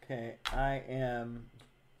it. Okay, I am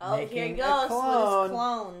making here he goes with his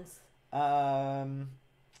clones.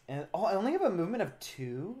 And I only have a movement of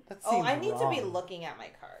 2? That seems wrong. I need to be looking at my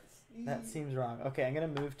cards. That seems wrong. Okay, I'm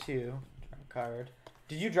going to move 2. Draw a card.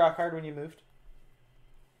 Did you draw a card when you moved?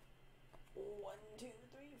 1, 2,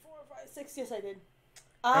 3, 4, 5, 6. Yes, I did.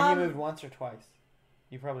 And you moved once or twice?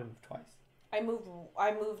 You probably moved twice. I moved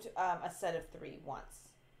a set of 3 once.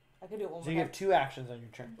 I could do it one more time. So you have 2 actions on your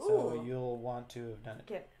turn. Ooh. So you'll want to have done it.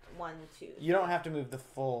 Get 1, 2. You don't have to move the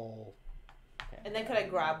full. Okay. And then could I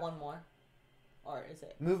grab one more? Or is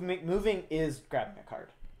it? Moving is grabbing a card.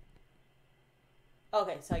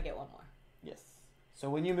 Okay, so I get one more. Yes. So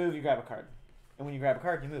when you move, you grab a card. And when you grab a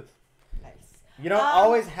card, you move. Nice. You don't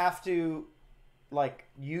always have to,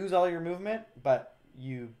 use all your movement, but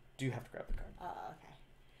you do have to grab the card.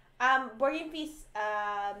 Okay. Board Game Feast,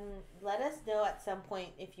 let us know at some point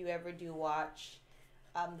if you ever do watch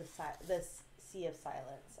the Sea of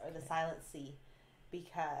Silence, or the Silent Sea,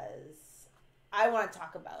 because I want to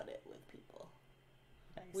talk about it with people.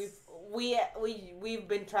 Nice. We've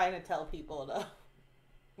been trying to tell people to.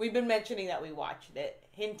 We've been mentioning that we watched it,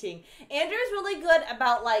 hinting. Andrew's really good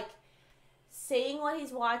about saying what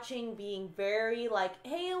he's watching, being very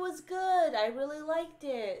hey, it was good, I really liked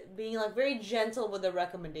it, being very gentle with the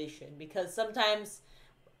recommendation, because sometimes,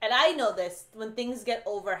 and I know this, when things get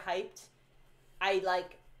overhyped,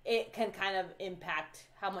 it can kind of impact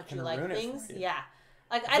how much you like things. Yeah.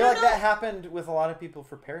 I don't know. That happened with a lot of people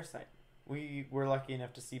for Parasite. We were lucky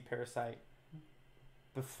enough to see Parasite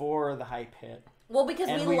before the hype hit. Well, because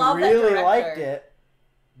we love that director. Really liked it,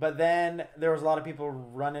 but then there was a lot of people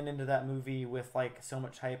running into that movie with so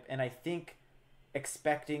much hype, and I think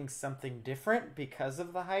expecting something different because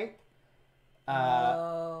of the hype.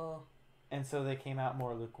 And so they came out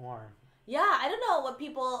more lukewarm. Yeah, I don't know what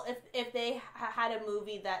people, if they had a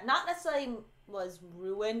movie that not necessarily was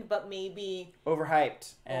ruined, but maybe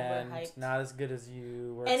overhyped and not as good as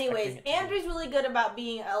you were. Anyways, Andrew's really good about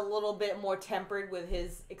being a little bit more tempered with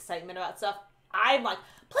his excitement about stuff. I'm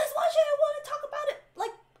please watch it. I want to talk about it.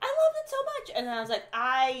 I loved it so much. And I was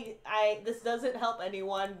like, this doesn't help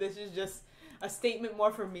anyone. This is just a statement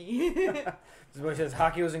more for me. This boy says,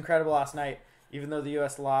 hockey was incredible last night. Even though the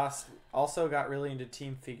U.S. lost, also got really into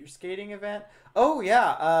team figure skating event. Oh,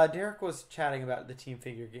 yeah. Derek was chatting about the team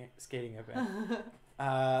figure skating event.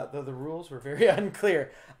 Though the rules were very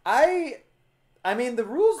unclear. I mean, the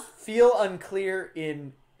rules feel unclear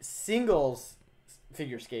in singles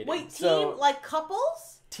figure skating. Wait, team, like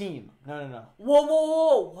couples? Team. No.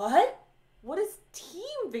 Whoa. What? What is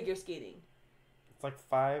team figure skating? It's like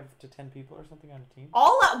 5 to 10 people or something on a team.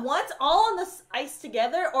 All at once? All on the ice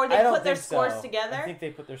together? Or they put their scores together? I think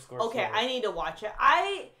they put their scores together. Okay, I need to watch it.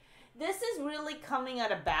 This is really coming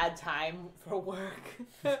at a bad time for work.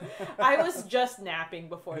 I was just napping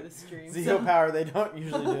before the stream. Zeo Power, they don't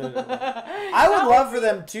usually do it. I would love for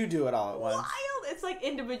them to do it all at once. Wild. It's like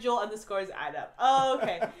individual and the scores add up. Oh,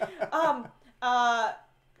 okay.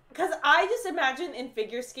 Because I just imagine in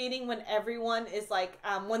figure skating when everyone is like,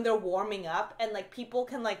 when they're warming up and like people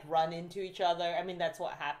can like run into each other. I mean, that's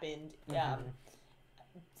what happened.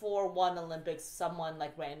 For one Olympics, someone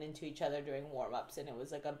like ran into each other during warm-ups and it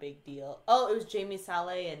was like a big deal. Oh, it was Jamie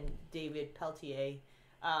Salé and David Peltier.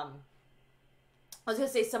 I was going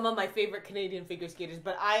to say some of my favorite Canadian figure skaters,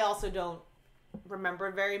 but I also don't remember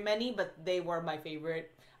very many, but they were my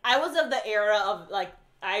favorite. I was of the era of like,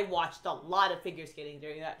 I watched a lot of figure skating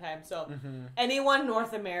during that time. So anyone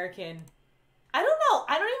North American, I don't know.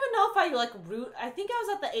 I don't even know if I like root. I think I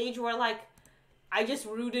was at the age where like, I just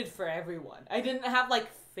rooted for everyone. I didn't have like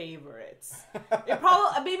favorites. Maybe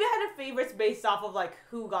I had favorites based off of like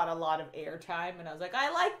who got a lot of airtime, and I was like,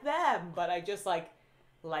 I like them, but I just like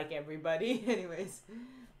everybody. Anyways,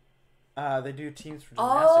 they do teams for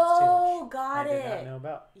gymnastics too. Oh, got it. I did not know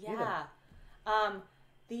about. Yeah.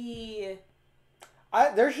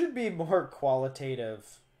 There should be more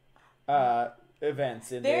qualitative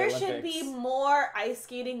events in the Olympics. There should be more ice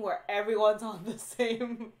skating where everyone's on the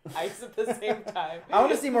same ice at the same time. I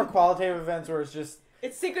want to see more qualitative events where it's just...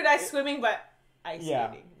 It's synchronized swimming, but ice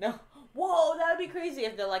skating. No. Whoa, that would be crazy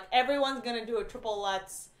if they're like, everyone's going to do a triple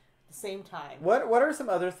Lutz at the same time. What are some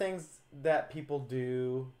other things that people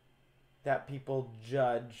do that people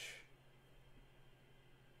judge?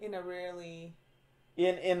 In a really...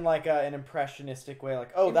 In like an impressionistic way, like,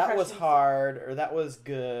 oh, that was hard, or that was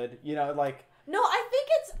good, you know, like... No, I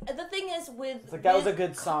think the thing is with... It's like, that was a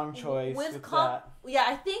good song choice with that. Yeah,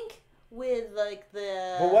 I think with, like,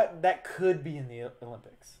 the... Well, that could be in the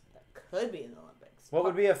Olympics. That could be in the Olympics. What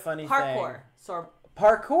would be a funny Parkour. thing?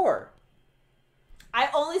 Parkour. I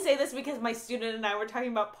only say this because my student and I were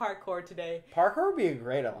talking about parkour today. Parkour would be a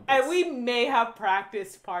great Olympics. And we may have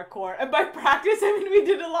practiced parkour. And by practice, I mean we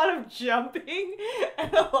did a lot of jumping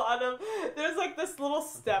and a lot of... There's like this little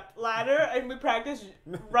step ladder and we practiced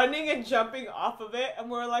running and jumping off of it. And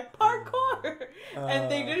we were like, parkour! And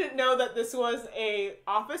they didn't know that this was a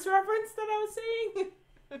Office reference that I was saying.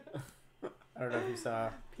 I don't know if you saw.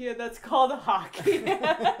 Pia, that's called hockey.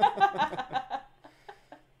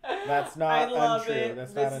 That's not untrue. It.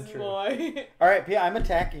 That's this not untrue. Boy. All right, Pia, I'm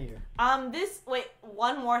attacking you.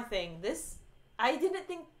 One more thing. I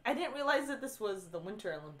didn't realize that this was the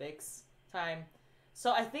Winter Olympics time.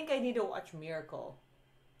 So I think I need to watch Miracle.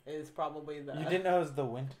 Is probably the... You didn't know it was the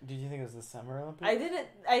winter... Did you think it was the Summer Olympics?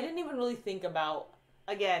 I didn't even really think about...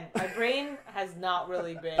 Again, my brain has not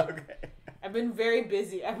really been... Okay. I've been very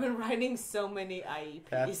busy. I've been writing so many IEPs.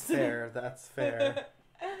 That's fair.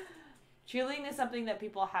 Cheerleading is something that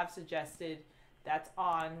people have suggested that's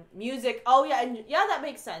on music. Oh, yeah, and that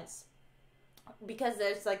makes sense. Because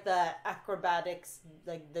there's, like, the acrobatics,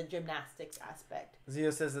 like, the gymnastics aspect.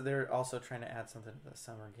 Zio says that they're also trying to add something to the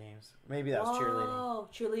Summer Games. Maybe that was cheerleading. Oh,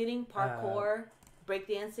 cheerleading, parkour,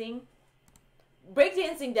 breakdancing.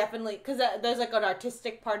 Breakdancing, definitely, because there's, like, an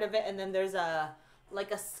artistic part of it, and then there's a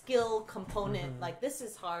skill component, like, this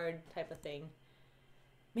is hard type of thing.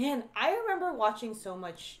 Man, I remember watching so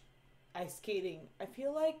much ice skating. I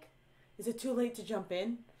feel like, is it too late to jump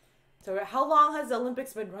in? So how long has the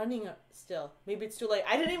Olympics been running still? Maybe it's too late.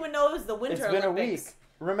 I didn't even know it was the Winter Olympics. It's been a week.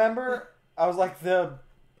 Remember, I was like the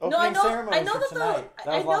opening ceremony for tonight.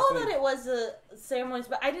 I know that it was the ceremonies,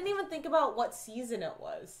 but I didn't even think about what season it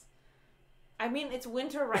was. I mean, it's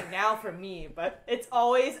winter right now for me, but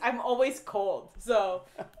I'm always cold. So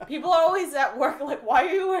people are always at work like, why are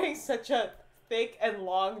you wearing such a thick and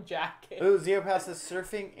long jacket? Ooh, Zeopath says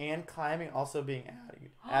surfing and climbing also being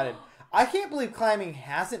added. I can't believe climbing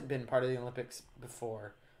hasn't been part of the Olympics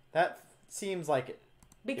before. That seems like it.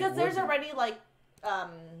 Because there's already like,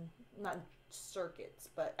 not circuits,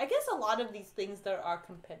 but I guess a lot of these things there are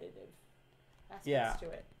competitive aspects to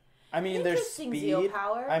it. I mean, there's Interesting speed. Zeo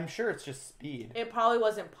power. I'm sure it's just speed. It probably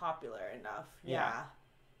wasn't popular enough. Yeah.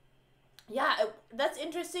 That's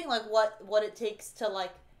interesting. Like what it takes to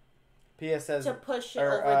like. P.S. says to push it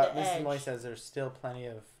over the edge. Mrs. Moy says there's still plenty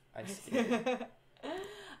of ice skating.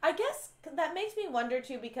 I guess that makes me wonder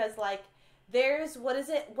too, because like there's what is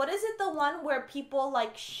it the one where people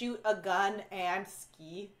like shoot a gun and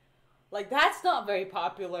ski? Like that's not very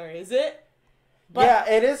popular, is it? But, yeah,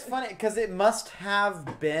 it is funny because it must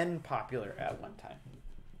have been popular at one time.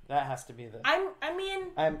 That has to be the.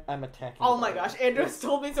 I'm attacking. Oh my gosh, Andrew's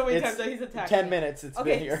told me so many times that he's attacking. 10 minutes. It's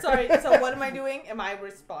been here. Sorry. So what am I doing? Am I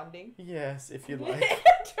responding? Yes, if you'd like.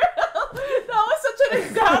 That was such an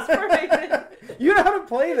exasperation. You know how to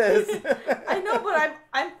play this. I know, but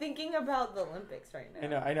I'm thinking about the Olympics right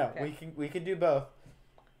now. I know. Okay. We can do both.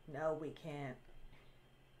 No, we can't.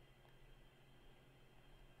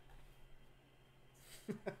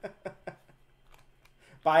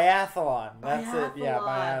 Biathlon. That's it. Yeah,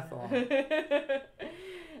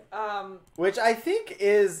 biathlon. Which I think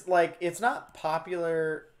is like, it's not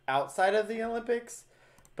popular outside of the Olympics,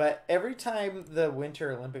 but every time the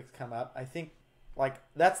Winter Olympics come up, I think like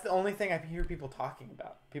that's the only thing I hear people talking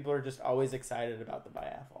about. People are just always excited about the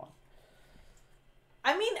biathlon.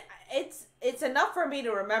 I mean, it's enough for me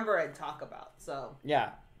to remember and talk about. So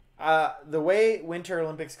yeah, the way Winter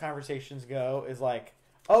Olympics conversations go is like,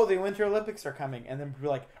 oh, the Winter Olympics are coming, and then people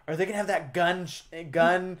are like, are they gonna have that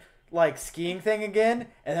gun like skiing thing again?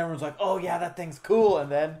 And everyone's like, oh yeah, that thing's cool.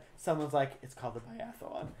 And then someone's like, it's called the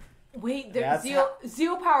biathlon. Wait,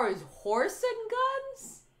 Zeo Power is horse and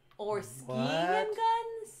guns or skiing and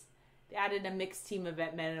guns? They added a mixed team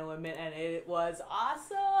event, men and women, and it was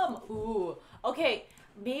awesome. Ooh, okay.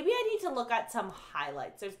 Maybe I need to look at some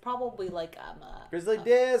highlights. There's probably like Grizzly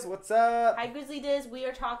Diz, what's up? Hi Grizzly Diz. We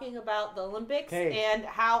are talking about the Olympics and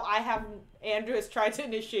how Andrew has tried to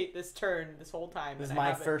initiate this turn this whole time. This is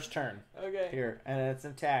my first turn. Okay. Here, and it's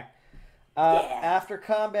an attack. After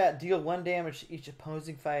combat, deal 1 damage to each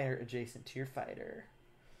opposing fighter adjacent to your fighter.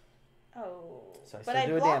 Oh. So I still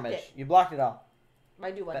do a damage. You blocked it all.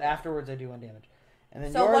 I do 1 damage. But afterwards I do 1 damage. And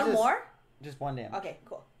then so yours one more? Just 1 damage. Okay,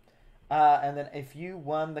 cool. And then if you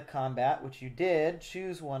won the combat, which you did,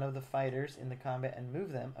 choose one of the fighters in the combat and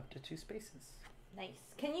move them up to 2 spaces. Nice.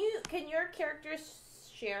 Can your characters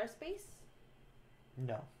share space?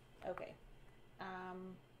 No. Okay.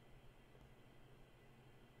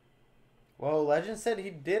 Well, Legend said he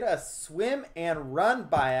did a swim and run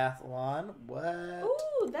biathlon. What?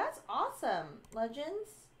 Ooh, that's awesome.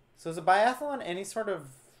 Legends. So is a biathlon any sort of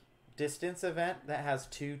distance event that has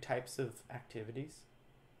 2 types of activities?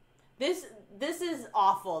 This is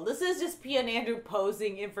awful. This is just P and Andrew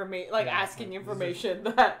posing information, like asking information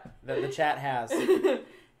that the chat has.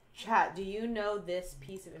 Chat, do you know this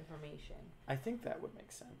piece of information? I think that would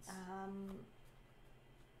make sense.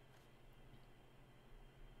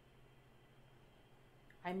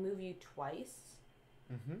 I move you twice.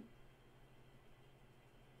 Mm-hmm.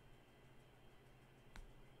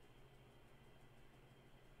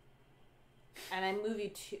 And I move you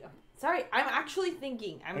to... Sorry, I'm actually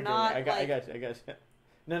thinking. I got you.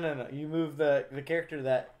 No. You move the character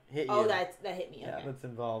that hit you. Oh, that hit me. Yeah, okay. That's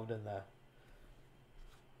involved in the...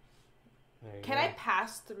 Can I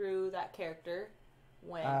pass through that character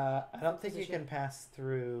when... I don't think you can pass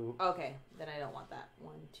through... Okay, then I don't want that.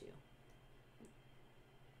 1, 2.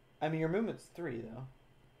 I mean, your movement's 3, though.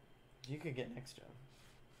 You could get next to him.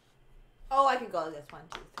 Oh, I could go like this. 1,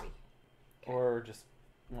 2, 3. Okay. Or just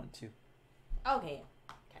 1, 2. Okay.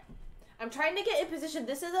 I'm trying to get in position.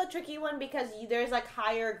 This is a tricky one because there's like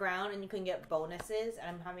higher ground and you can get bonuses. And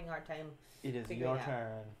I'm having a hard time. It is your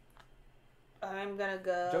turn. I'm gonna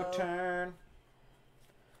go. Your turn.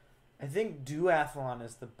 I think duathlon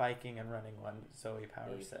is the biking and running one. Zoe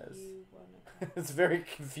Power says. It's very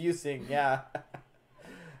confusing. Yeah.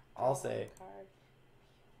 I'll say.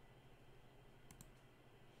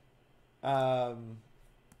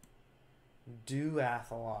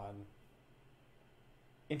 Duathlon.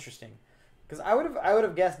 Interesting. Because I would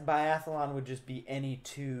have guessed biathlon would just be any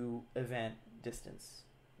 2 event distance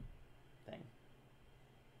thing.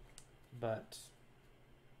 But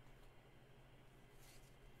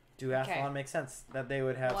duathlon makes sense that they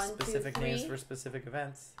would have 1, specific 2, 3. names for specific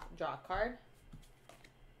events. Draw a card.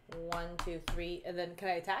 1, 2, 3, and then can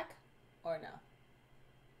I attack or no?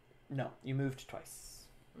 No, you moved twice.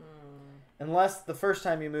 Unless the first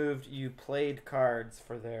time you moved, you played cards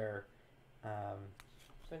for their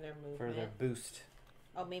movement. For their boost.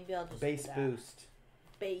 Oh, maybe I'll just base do that. boost.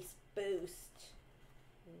 Base boost.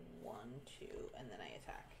 1, 2, and then I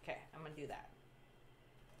attack. Okay, I'm gonna do that.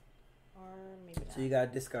 Or maybe not. So you gotta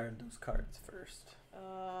discard those cards first.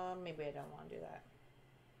 Maybe I don't want to do that.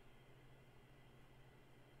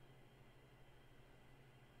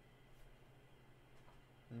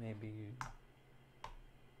 Maybe you...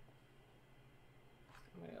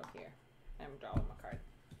 I'm going to go here. I'm drawing my card.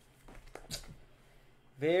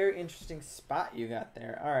 Very interesting spot you got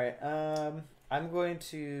there. All right. I'm going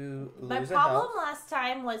to lose my problem last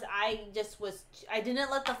time was I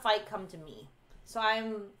didn't let the fight come to me. So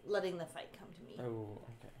I'm letting the fight come to me. Oh,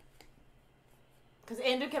 okay. Because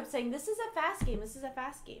Andrew kept saying, this is a fast game. This is a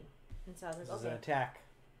fast game. And so I was like, this okay. is an attack.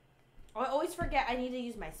 I always forget I need to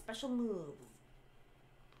use my special move.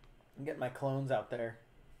 I'm getting my clones out there.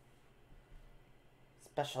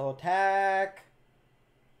 Special attack.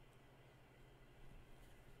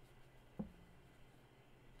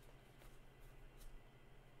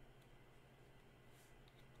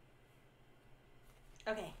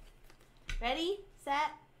 Okay. Ready,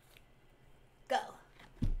 set, go.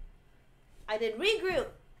 I did regroup.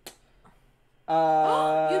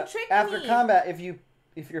 You tricked after me. combat,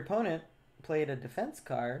 if your opponent played a defense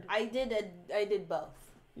card, I did both.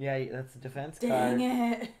 Yeah, that's a defense Dang card.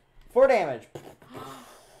 Dang it. 4 damage.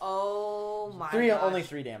 Oh my gosh. Only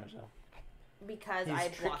 3 damage though. Because He's I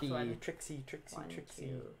blocked one. Trixie. 1,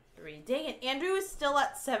 2, 3. Dang it. Andrew is still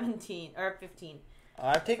at 17 or 15.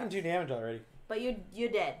 I've taken 2 damage already. But you're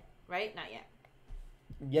dead, right? Not yet.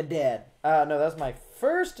 You're dead. No, that was my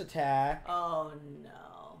first attack. Oh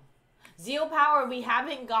no. Zeal Power, we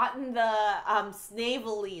haven't gotten the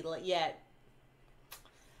Snavely yet.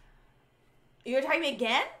 You're attacking me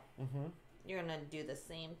again? Mm-hmm. You're gonna do the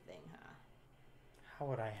same thing, huh? How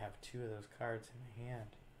would I have 2 of those cards in my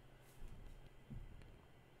hand?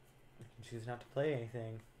 I can choose not to play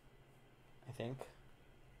anything, I think.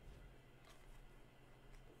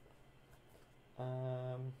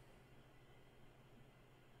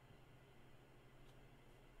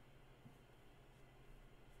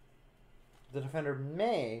 The defender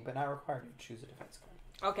may, but not required, to choose a defense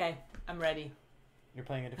card. Okay, I'm ready. You're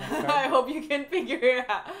playing a defense card? I hope you can figure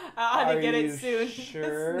out how to get it soon.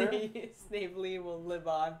 Sure? Snavely will live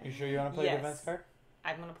on. Are you sure you want to play a defense card?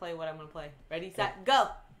 I'm going to play what I'm going to play. Ready, set, go!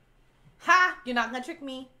 Ha! You're not going to trick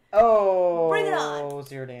me. Oh! Bring it on!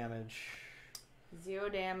 0 damage. 0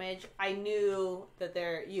 damage. I knew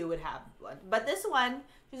that you would have one. But this one,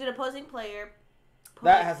 choose an opposing player.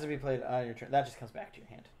 That has to be played on your turn. That just comes back to your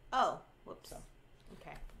hand. Oh. Whoops. So.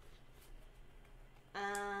 Okay.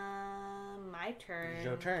 My turn. It's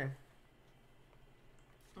your turn.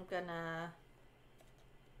 I'm gonna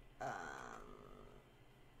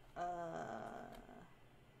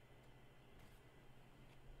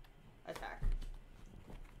attack.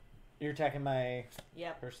 You're attacking my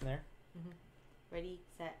person there? Mm-hmm. Ready,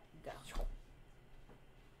 set, go.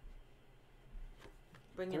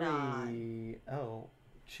 Bring it on. Oh.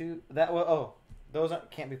 Choose that. Well, oh. Those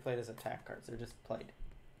can't be played as attack cards. They're just played.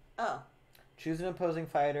 Oh. Choose an opposing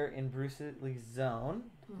fighter in Bruce Lee's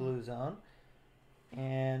zone, blue zone,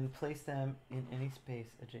 and place them in any space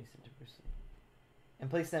adjacent to Bruce Lee. And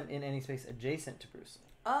place them in any space adjacent to Bruce Lee.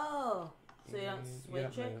 Oh. So you don't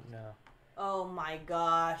switch it? Move, no. Oh my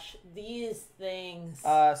gosh. These things.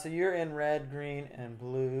 So you're in red, green, and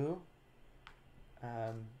blue.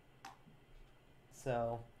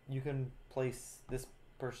 So you can place this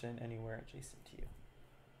person anywhere adjacent to you.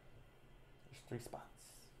 There's 3 spots.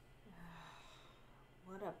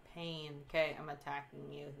 What a pain. Okay, I'm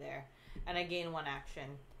attacking you there. And I gain 1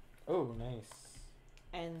 action. Oh, nice.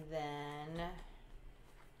 And then...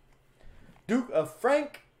 Duke of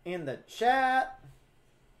Frank in the chat.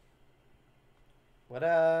 What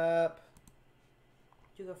up?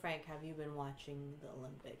 Duke of Frank, have you been watching the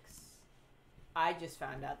Olympics? I just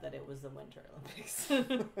found out that it was the Winter Olympics.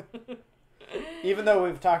 Even though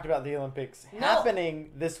we've talked about the Olympics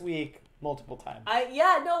happening this week multiple times.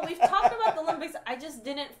 We've talked about the Olympics. I just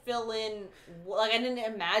didn't fill in, I didn't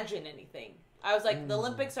imagine anything. I was like, the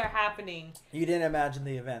Olympics are happening. You didn't imagine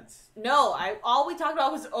the events. No, all we talked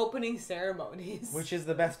about was opening ceremonies. Which is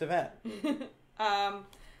the best event.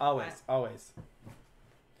 Always.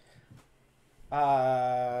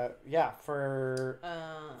 For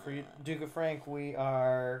Duke of Frank, we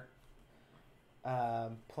are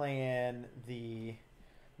playing the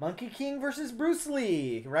Monkey King versus Bruce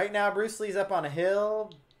Lee. Right now, Bruce Lee's up on a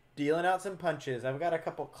hill, dealing out some punches. I've got a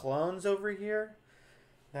couple clones over here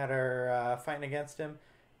that are fighting against him.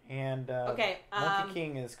 And Monkey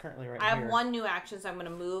King is currently right here. I have 1 new action, so I'm going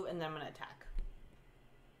to move, and then I'm going to attack.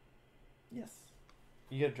 Yes.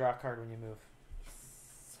 You get to draw a card when you move.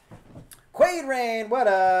 Quaid Rain, what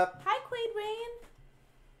up? Hi, Quaid Rain.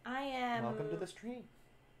 I am... Welcome to the stream.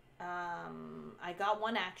 I got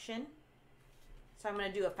 1 action, so I'm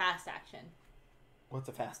going to do a fast action. What's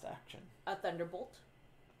a fast action? A thunderbolt.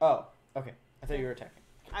 Oh, okay. I thought you were attacking.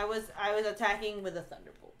 I was attacking with a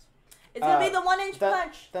thunderbolt. It's gonna be the 1-inch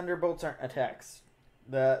punch. Thunderbolts aren't attacks.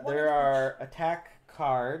 There are attack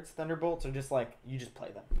cards. Thunderbolts are just like you just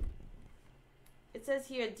play them. It says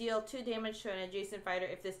here, deal 2 damage to an adjacent fighter.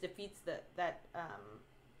 If this defeats that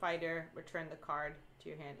fighter, return the card to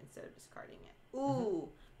your hand instead of discarding it. Ooh,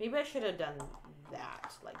 maybe I should have done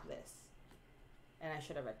that like this, and I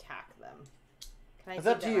should have attacked them. Can I? It's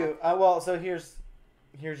up to you. Well, so here's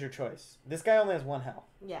your choice. This guy only has 1 health.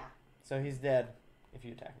 Yeah. So he's dead if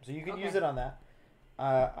you attack him. So you can use it on that.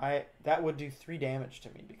 That would do 3 damage to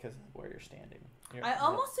me because of where you're standing. I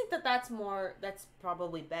almost think that's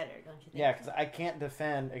probably better, don't you think? Yeah, because I can't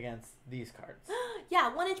defend against these cards.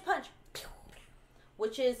 Yeah, 1-inch punch.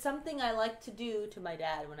 Which is something I like to do to my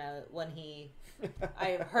dad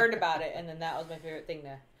I heard about it, and then that was my favorite thing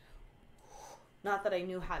to. Not that I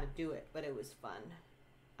knew how to do it, but it was fun.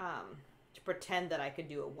 To pretend that I could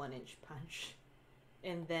do a 1-inch punch.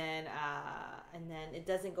 And then it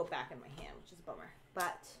doesn't go back in my hand, which is a bummer.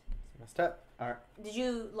 But messed up. All right. Did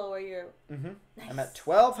you lower your? Mm-hmm. Nice. I'm at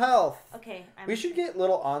 12 health. Okay. We should get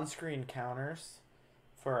little on-screen counters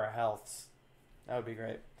for our healths. That would be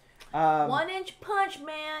great. 1-inch punch,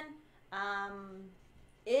 man.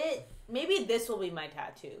 Maybe this will be my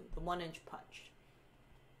tattoo. The 1-inch punch.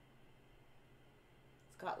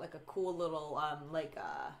 It's got like a cool little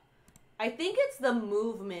I think it's the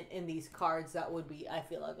movement in these cards that would be, I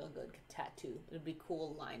feel like, a good tattoo. It would be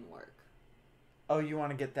cool line work. Oh, you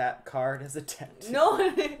want to get that card as a tattoo? No,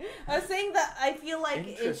 I was saying that I feel like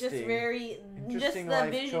it's just very... Interesting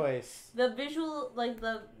life choice. The visual,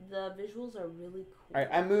 the visuals are really cool. All right,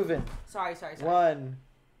 I'm moving. Sorry. 1,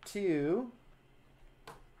 2,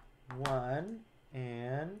 1,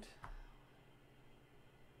 and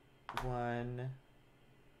 1,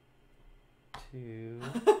 2...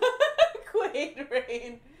 Quaid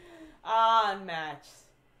Rain. Unmatched.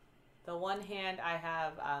 The one hand I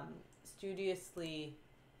have studiously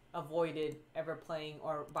avoided ever playing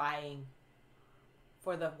or buying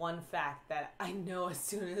for the one fact that I know as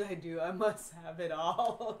soon as I do, I must have it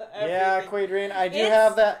all. Yeah, Quaid Rain, I do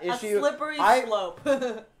have that issue. A slippery slope.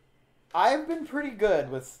 I've been pretty good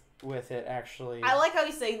with it, actually. I like how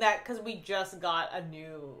you're saying that because we just got a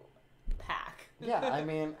new pack. Yeah, I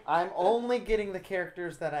mean, I'm only getting the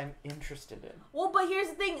characters that I'm interested in. Well, but here's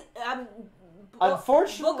the thing.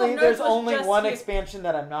 Unfortunately, there's only one expansion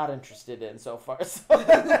that I'm not interested in so far. So. Book of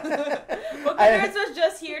Nerds was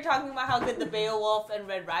just here talking about how good the Beowulf and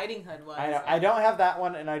Red Riding Hood was. I know. I don't have that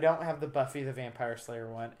one, and I don't have the Buffy the Vampire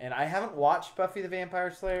Slayer one. And I haven't watched Buffy the Vampire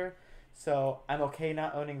Slayer, so I'm okay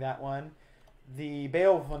not owning that one. The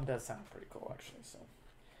Beowulf one does sound pretty cool, actually. So,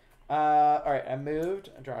 all right, I moved.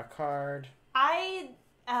 I draw a card.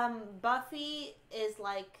 Buffy is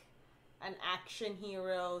like an action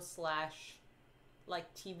hero /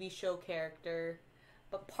 like TV show character,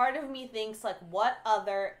 but part of me thinks like what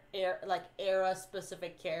other era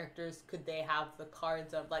specific characters could they have the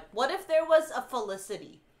cards of? Like, what if there was a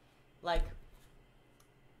Felicity? Like,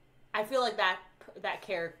 I feel like that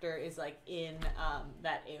character is like in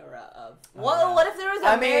that era of what if there was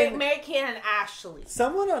a Mary-Kate and Ashley?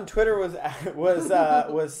 Someone on Twitter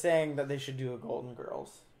was saying that they should do a Golden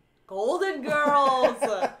Girls. Golden Girls,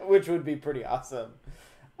 which would be pretty awesome.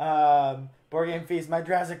 Board Game Feast, my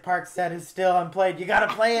Jurassic Park set is still unplayed. You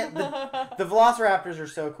gotta play it. The Velociraptors are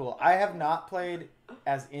so cool. I have not played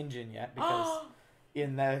as Engine yet because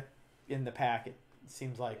in the pack it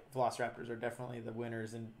seems like Velociraptors are definitely the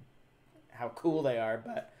winners and how cool they are,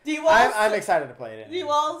 but I'm excited to play it. Anyway.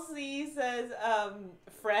 D-Wall-C says,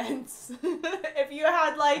 Friends. If you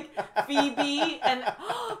had, like, Phoebe, and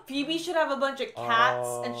Phoebe should have a bunch of cats,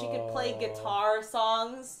 and she could play guitar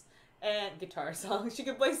songs. She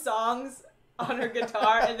could play songs on her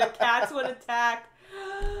guitar, and the cats would attack.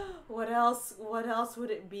 What else would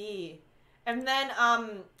it be? And then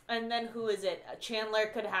who is it? Chandler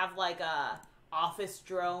could have, like, office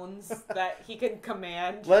drones that he can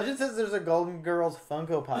command. Legend says there's a Golden Girls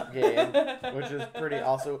Funko Pop game, which is pretty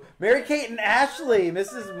awesome. Mary-Kate and Ashley,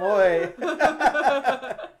 Mrs. Moy.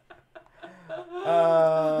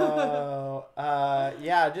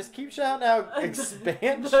 Yeah, just keep shouting out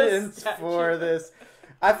expansions for this.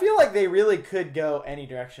 I feel like they really could go any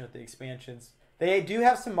direction with the expansions. They do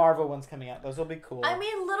have some Marvel ones coming out. Those will be cool. I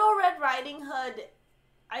mean, Little Red Riding Hood,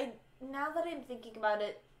 now that I'm thinking about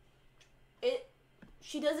it,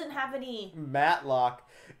 she doesn't have any Matlock.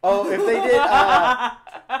 Oh, if they did,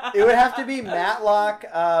 it would have to be Matlock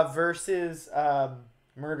versus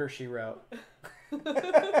Murder, She Wrote.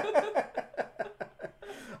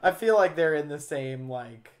 I feel like they're in the same,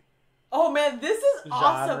 like... Oh, man, this is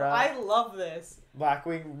awesome. Genre. I love this.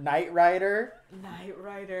 Blackwing Knight Rider. Knight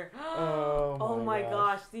Rider. Oh my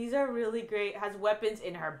gosh. These are really great. Has weapons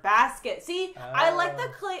in her basket. See, I like the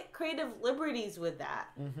creative liberties with that.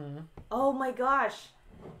 Mm-hmm. Oh my gosh.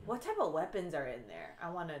 What type of weapons are in there? I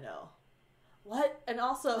want to know. What? And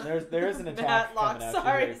also... there is an attack coming out.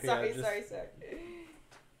 Sorry.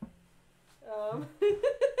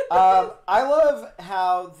 I love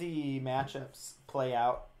how the matchups play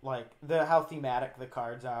out. Like, how thematic the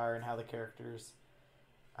cards are and how the characters...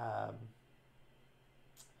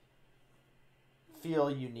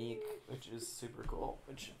 feel unique, which is super cool.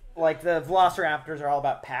 Which, like, the Velociraptors are all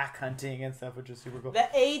about pack hunting and stuff, which is super cool. The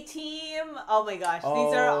A-Team, oh my gosh,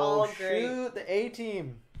 these are all great. Shoot, the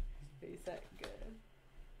A-Team. Is that good?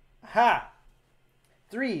 Ha!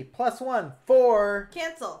 3 + 1, 4.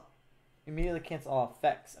 Cancel. Immediately cancel all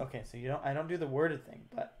effects. Okay, so I don't do the worded thing,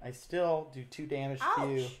 but I still do 2 damage to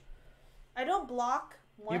you. I don't block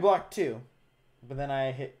 1. You block 2, but then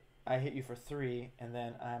I hit you for 3, and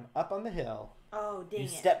then I'm up on the hill. Oh, dang it. You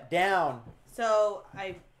step down. So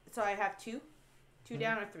I have 2? 2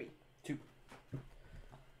 down or 3?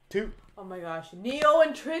 2. Oh my gosh. Neo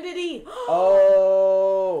and Trinity.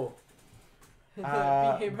 Oh.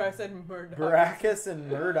 I said Murdoch. Baracus and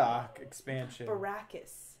Murdoch expansion.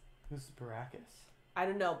 Baracus. Who's Baracus? I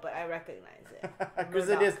don't know, but I recognize it. Because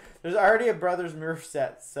it is. There's already a Brothers Murph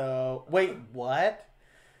set, so... Wait, what?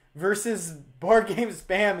 Versus Board Game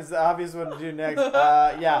Spam is the obvious one to do next.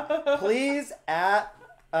 Yeah. Please, at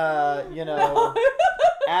the,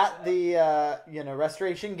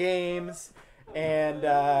 Restoration Games, and,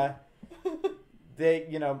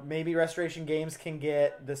 maybe Restoration Games can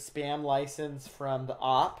get the Spam license from the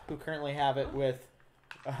OP, who currently have it with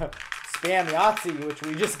Spam Yahtzee, which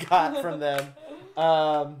we just got from them.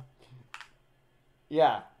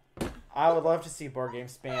 Yeah. I would love to see Board Game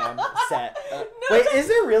Spam set. Wait, is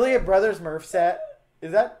there really a Brothers Murph set?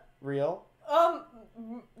 Is that real?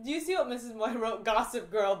 Do you see what Mrs. Moy wrote?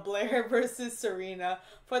 Gossip Girl, Blair versus Serena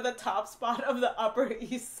for the top spot of the Upper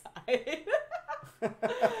East Side.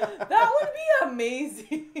 That would be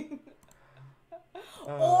amazing.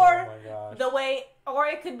 Or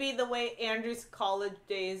it could be the way Andrew's college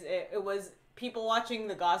days. It was people watching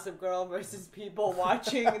the Gossip Girl versus people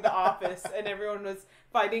watching The Office, and everyone was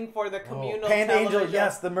fighting for the communal Panda television. Angel,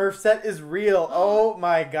 yes, the Murph set is real. Oh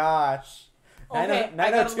my gosh. Okay,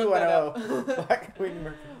 90210. Black Queen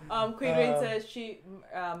Murph. Queen Rain says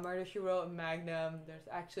Murder, She Wrote, and Magnum. There's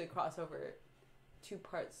actually a crossover, 2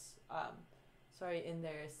 parts. In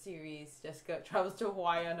their series, Jessica travels to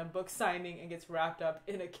Hawaii on a book signing and gets wrapped up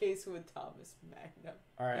in a case with Thomas Magnum.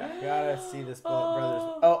 All right, I gotta see this Brothers.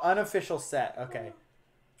 Oh, unofficial set. Okay.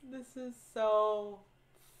 This is so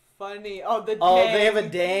funny. Oh, they have a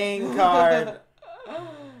dang card.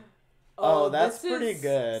 That's pretty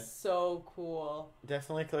good. So cool.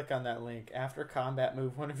 Definitely click on that link. After combat,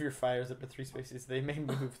 move one of your fighters up to 3 spaces. They may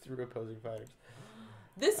move through opposing fighters.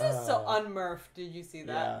 This is so unmurphed. Did you see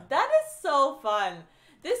that? Yeah. That is so fun.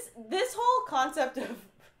 This whole concept of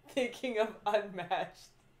thinking of Unmatched.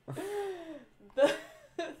 The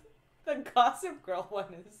Gossip Girl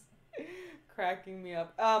one is cracking me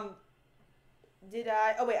up. Did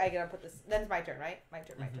I? Oh wait, I gotta put this. Then it's my turn, right? My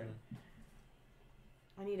turn.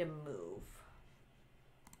 I need to move.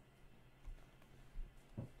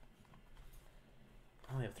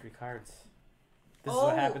 I only have 3 cards. This is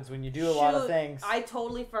what happens when you do a lot of things. I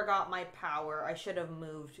totally forgot my power. I should have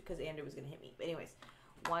moved because Andrew was going to hit me. But anyways,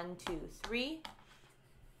 1, 2, 3.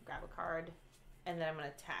 Grab a card. And then I'm going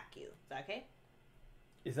to attack you. Is that okay?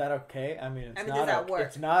 Is that okay? I mean, does that work?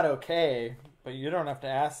 It's not okay. But you don't have to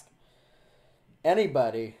ask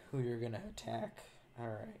anybody who you're going to attack. All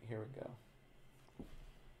right, here we go.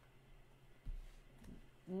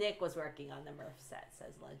 Nick was working on the Murph set,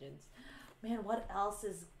 says Legends. Man, what else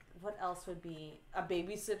would be a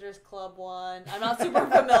Babysitter's Club one? I'm not super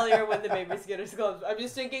familiar with the Babysitter's Club. I'm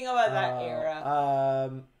just thinking about that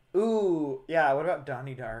era. What about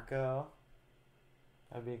Donnie Darko?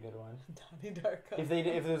 That'd be a good one. Donnie Darko. If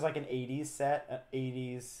there's like an 80s set,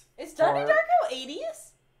 80s. Is Donnie Darko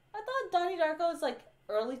 80s? I thought Donnie Darko was like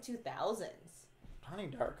early 2000s. Donnie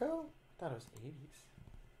Darko? I thought it was 80s.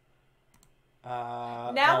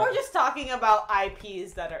 We're just talking about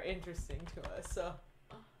IPs that are interesting to us. So.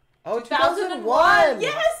 Oh, 2001!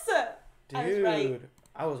 Yes! Dude,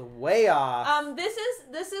 I was way off. This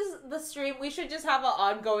is the stream. We should just have an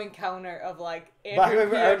ongoing counter of like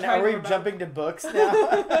Andrew Are we jumping to books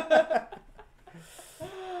now?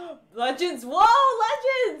 Legends! Whoa,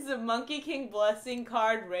 Legends! Monkey King Blessing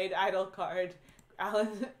card, Raid Idol card.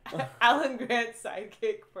 Alan Grant's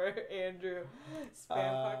sidekick for Andrew.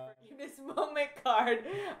 Spam card, forgiveness moment card.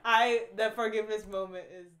 The forgiveness moment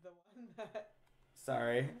is the one that.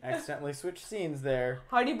 Sorry, accidentally switched scenes there.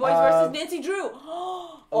 Hardy Boys versus Nancy Drew.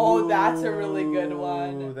 Oh, that's a really good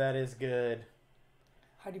one. Ooh, that is good.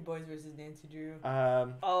 Hardy Boys versus Nancy Drew.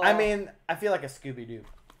 I mean, I feel like a Scooby-Doo.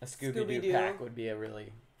 A Scooby-Doo pack would be a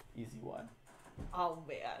really easy one. Oh,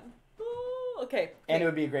 man. Ooh, okay. And it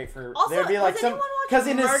would be great for... Also, there'd be like some... Because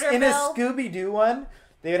in a Scooby-Doo one,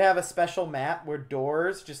 they would have a special map where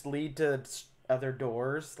doors just lead to other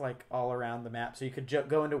doors, like, all around the map. So you could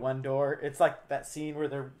go into one door. It's like that scene where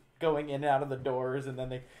they're going in and out of the doors, and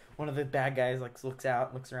then one of the bad guys, like, looks out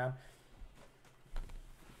and looks around.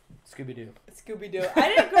 Scooby-Doo. I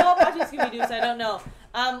didn't grow up watching Scooby-Doo, so I don't know.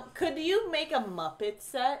 Could you make a Muppet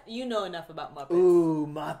set? You know enough about Muppets. Ooh,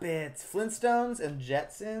 Muppets. Flintstones and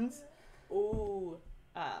Jetsons. Ooh.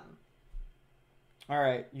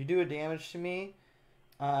 Alright, you do a damage to me.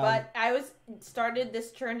 But I started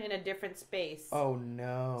this turn in a different space. Oh,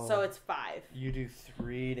 no. So it's 5. You do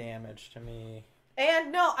 3 damage to me.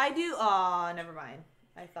 And no, I do... Aw, never mind.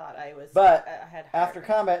 I thought I was... But I had after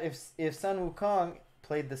combat, if Sun Wukong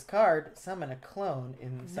played this card, summon a clone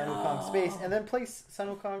in Sun Wukong's space, and then place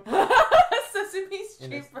Sun Wukong... Sesame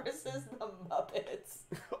Street versus the Muppets.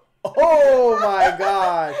 Oh my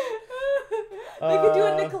gosh! They could do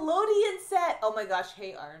a Nickelodeon set. Oh my gosh,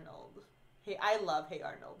 Hey Arnold. Hey, I love Hey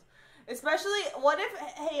Arnold. Especially, what if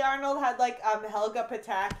Hey Arnold had like Helga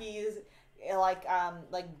Pataki's like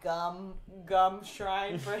gum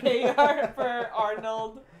shrine for for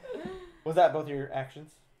Arnold. Was that both your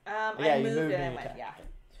actions? I moved and I went, yeah.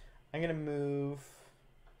 I'm gonna move.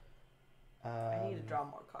 I need to draw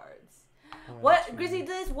more cards. What Grizzy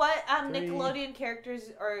does? What 3. Nickelodeon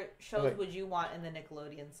characters or shows would you want in the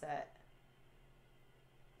Nickelodeon set?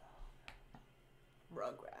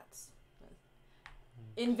 Rugrats.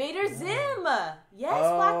 Invader Zim! Yes,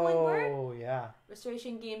 Black Winged. Oh, yeah.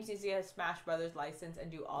 Restoration Games needs to get a Smash Brothers license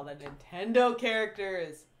and do all the Nintendo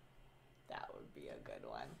characters. That would be a good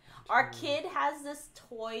one. Our kid has this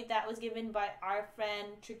toy that was given by our friend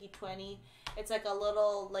Tricky20. It's like a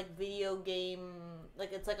little like video game,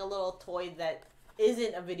 like it's like a little toy that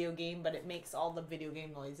isn't a video game, but it makes all the video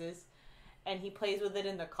game noises. And he plays with it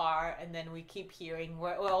in the car, and then we keep hearing, we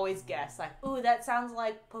always guess, like, ooh, that sounds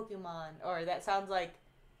like Pokemon, or that sounds like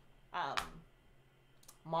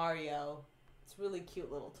Mario. It's a really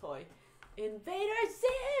cute little toy. Invader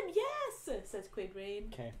Zim, yes, says Quid Rain.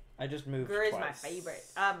 Okay, I just moved Gur is twice. my favorite.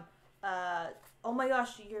 Oh my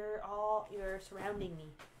gosh, you're surrounding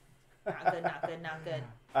me. Not good, not good, not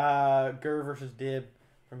good. Gur versus Dib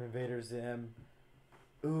from Invader Zim.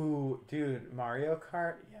 Ooh, dude, Mario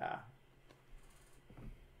Kart, yeah.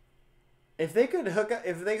 If they could hook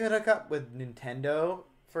up with Nintendo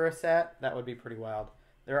for a set, that would be pretty wild.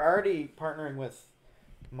 They're already partnering with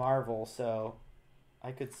Marvel, so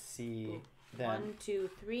I could see them. 1, 2,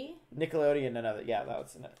 3. Nickelodeon, another. Yeah, that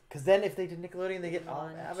was enough. Because then if they did Nickelodeon, they get all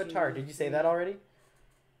Avatar. Did you say that already?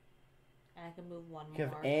 And I can move one more. You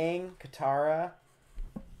have Aang, Katara.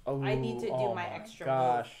 Oh, I need to do my extra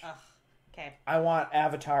gosh. move. Ugh. Okay. I want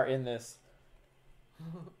Avatar in this.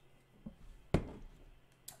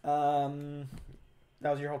 That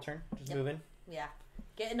was your whole turn? Just moving? Yeah.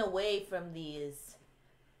 Getting away from these.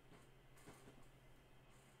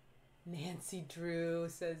 Nancy Drew,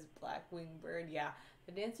 says Black Winged Bird. Yeah.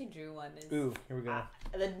 The Nancy Drew one is... Ooh, here we go.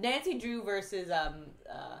 The Nancy Drew versus...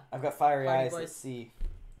 I've got fiery Party eyes. Boys. Let's see.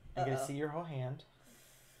 I'm going to see your whole hand.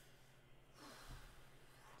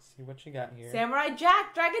 See what you got here. Samurai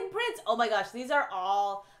Jack, Dragon Prince. Oh my gosh, these are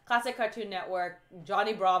all classic Cartoon Network.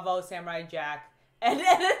 Johnny Bravo, Samurai Jack. And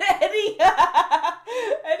Ed and Eddie.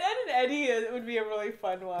 and Eddie would be a really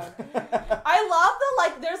fun one. I love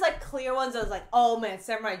the, there's, clear ones that was like, oh, man,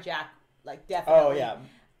 Samurai Jack, definitely. Oh, yeah.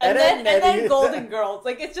 And then Golden Girls.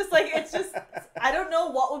 It's just, I don't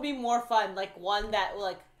know what would be more fun. One that,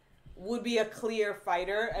 would be a clear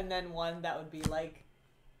fighter, and then one that would be,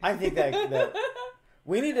 I think that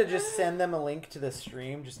we need to just send them a link to the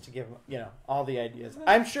stream just to give them, all the ideas.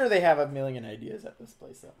 I'm sure they have a million ideas at this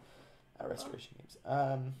place, though. Restoration Games.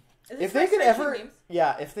 If they could ever,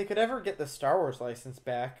 if they could ever get the Star Wars license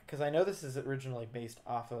back, because I know this is originally based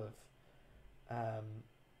off of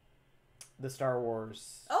the Star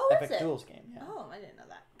Wars Epic Duels game. Yeah. Oh, I didn't know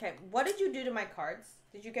that. Okay, what did you do to my cards?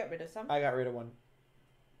 Did you get rid of some? I got rid of one.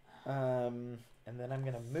 And then I'm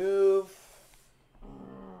gonna move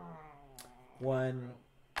 1,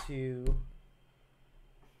 2,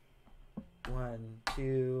 1,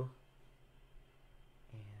 2.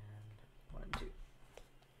 1, 2.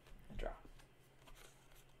 And draw.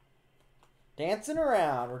 dancing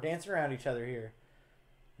around. We're dancing around each other here.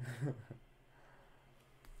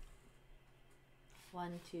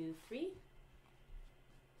 1, 2, 3.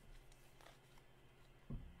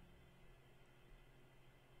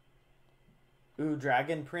 Ooh,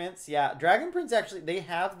 Dragon Prince. Yeah, Dragon Prince actually, they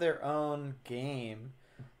have their own game.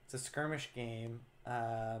 It's a skirmish game.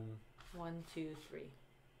 1, 2, 3.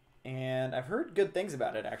 And I've heard good things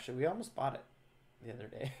about it, actually. We almost bought it the other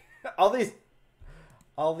day. all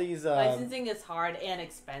these licensing is hard and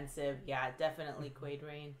expensive. Yeah, definitely Quaid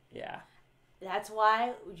Rain. Yeah. That's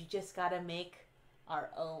why you just gotta make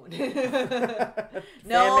our own. Fan-made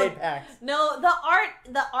packs. No, the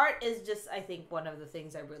art is just, I think, one of the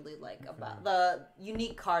things I really like about the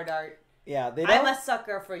unique card art. Yeah, I'm a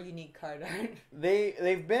sucker for unique card art.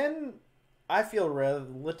 They've been, I feel,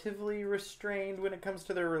 relatively restrained when it comes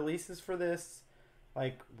to their releases for this,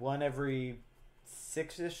 like one every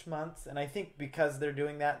 6-ish months, and I think because they're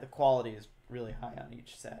doing that, the quality is really high on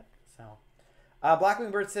each set. So,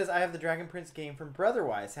 Blackwing Bird says, I have the Dragon Prince game from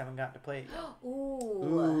Brotherwise. Haven't gotten to play it yet.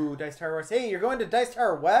 Ooh, Dice Tower West. Hey, you're going to Dice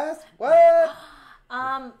Tower West? What?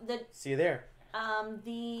 See you there.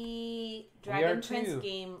 The Dragon Prince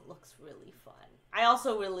game looks really fun. I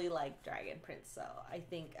also really like Dragon Prince, so I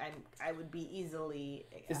think I would be easily.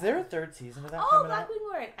 Is there a third season of that? Oh,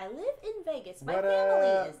 Blackwing Bird! I live in Vegas. My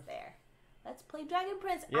family is there. Let's play Dragon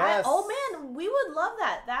Prince. Yes. Oh man, we would love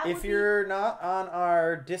that. If you're not on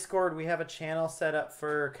our Discord, we have a channel set up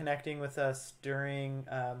for connecting with us during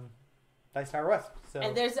Dice Tower West. So.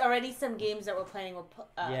 And there's already some games that we're planning to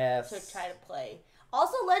try to play.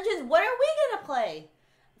 Also, Legends, what are we gonna play?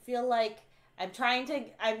 I feel like I'm trying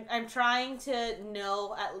to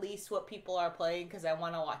know at least what people are playing because I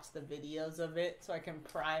want to watch the videos of it so I can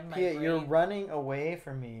prime my brain. You're running away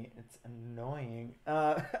from me. It's annoying.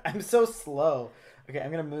 I'm so slow. Okay,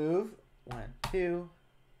 I'm gonna move. 1, 2.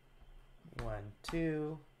 1,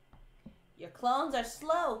 2. Your clones are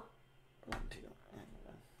slow. 1, 2.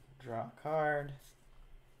 Draw a card.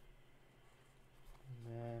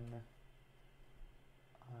 And then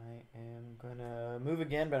I am gonna move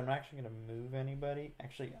again, but I'm not actually gonna move anybody.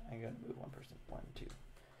 Actually, I'm gonna move one person. 1, 2.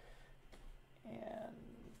 And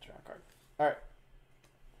draw a card. Alright.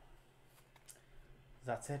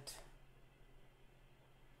 That's it.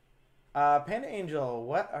 Panda Angel,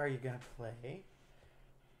 what are you gonna play?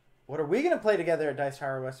 What are we gonna play together at Dice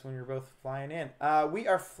Tower West when you're both flying in? We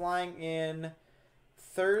are flying in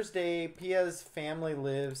Thursday. Pia's family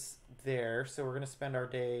lives there, so we're gonna spend our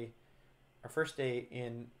first day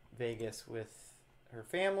in Vegas with her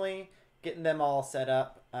family, getting them all set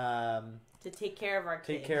up to take care of our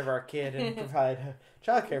kid. And provide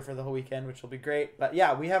childcare for the whole weekend, which will be great. But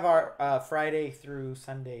yeah, we have our Friday through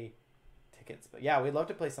Sunday tickets. But yeah, we'd love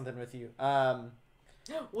to play something with you. What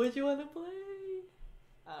do you want to play?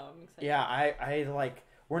 Oh, I'm excited. Yeah, I like.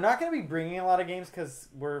 We're not going to be bringing a lot of games because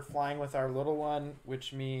we're flying with our little one,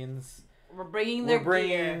 which means we're bringing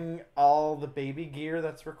gear. All the baby gear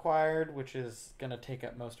that's required, which is going to take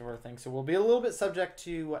up most of our things. So we'll be a little bit subject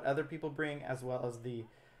to what other people bring, as well as the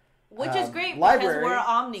which is great library, because we're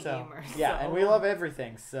Omni gamers. Yeah, and we love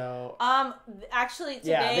everything. So actually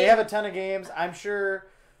today, yeah, they have a ton of games. I'm sure.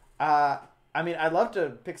 I mean, I'd love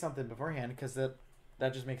to pick something beforehand because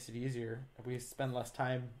that just makes it easier. We spend less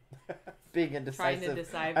time being indecisive. Trying to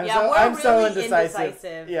decide. I'm really so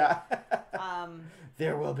indecisive. Yeah.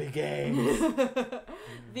 There will be games.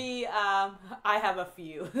 I have a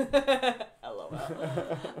few. LOL.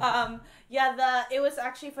 It was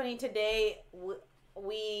actually funny today.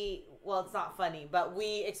 It's not funny, but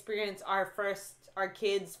we experienced our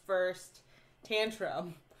kid's first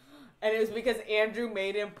tantrum, and it was because Andrew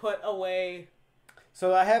made him put away.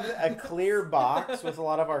 So I have a clear box with a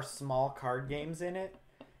lot of our small card games in it,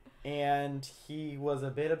 and he was a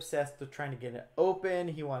bit obsessed with trying to get it open.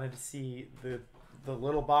 He wanted to see the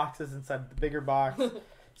little boxes inside the bigger box.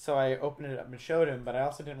 So I opened it up and showed him, but I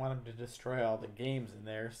also didn't want him to destroy all the games in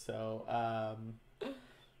there. So,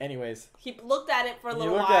 anyways. He looked at it for a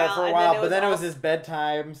little while. But then it was his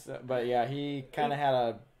bedtime. So, but yeah, he kind of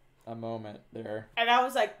had a moment there. And I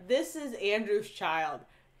was like, this is Andrew's child.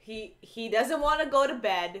 He doesn't want to go to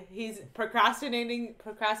bed. He's procrastination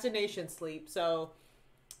sleep. So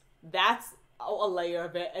that's a layer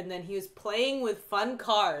of it. And then he was playing with fun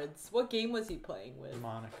cards. What game was he playing with?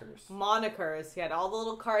 Monikers. He had all the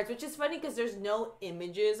little cards, which is funny because there's no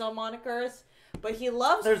images on Monikers, but he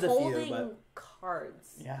loves holding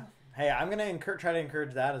cards. Yeah. Hey, I'm going to try to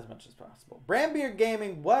encourage that as much as possible. Brandbeard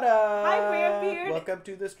Gaming, what up? Hi, Brandbeard. Welcome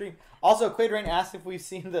to the stream. Also, Quaid Rain asked if we've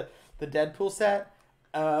seen the Deadpool set.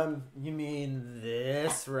 You mean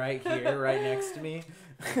this right here, right next to me?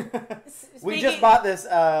 We just bought this.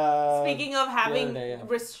 Speaking of having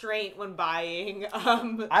restraint when buying,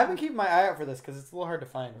 I've been keeping my eye out for this because it's a little hard to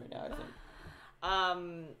find right now, I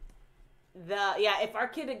think. If our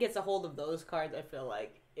kid gets a hold of those cards, I feel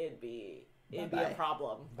like it'd be a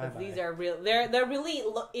problem. Because these are real. They're really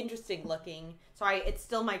interesting looking. Sorry, it's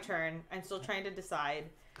still my turn. I'm still trying to decide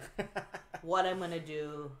what I'm gonna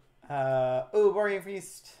do. Borean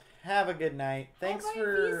Feast. Have a good night. Thanks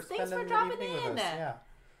for dropping the evening in. with us. Yeah.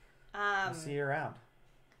 I'll see you around.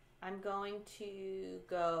 I'm going to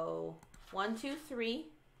go 1, 2, 3.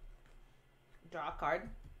 Draw a card.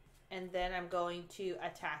 And then I'm going to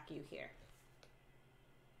attack you here.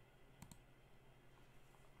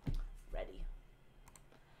 Ready.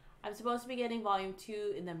 I'm supposed to be getting volume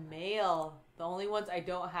 2 in the mail. The only ones I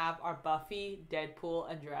don't have are Buffy, Deadpool,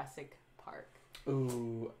 and Jurassic Park.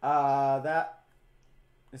 Ooh, that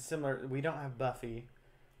is similar. We don't have Buffy.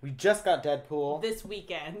 We just got Deadpool. This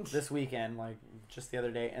weekend, like just the other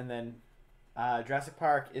day. And then Jurassic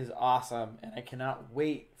Park is awesome. And I cannot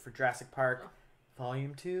wait for Jurassic Park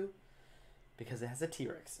Volume 2 because it has a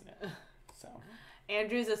T-Rex in it. So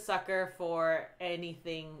Andrew's a sucker for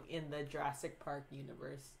anything in the Jurassic Park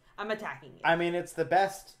universe. I'm attacking you. I mean, it's the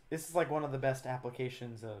best. This is like one of the best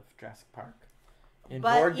applications of Jurassic Park.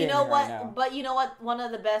 But you know what? Right, but you know what? One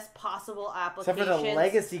of the best possible applications, except for the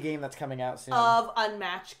Legacy game that's coming out soon, of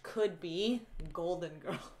Unmatched could be Golden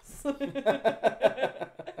Girls.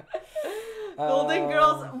 Golden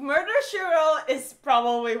Girls. Murder, She Wrote is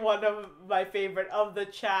probably one of my favorite of the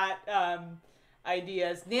chat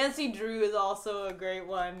ideas. Nancy Drew is also a great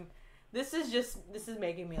one. This is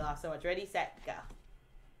making me laugh so much. Ready, set, go.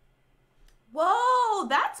 Whoa,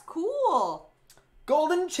 that's cool.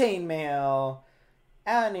 Golden Chainmail.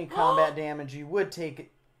 Any combat damage you would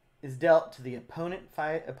take is dealt to the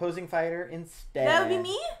opposing fighter instead. That would be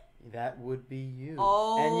me? That would be you.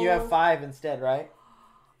 Oh. And you have 5 instead, right?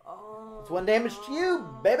 Oh. It's 1 damage to you,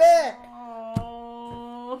 baby!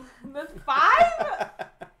 Oh. That's 5?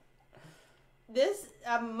 This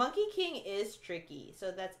Monkey King is tricky.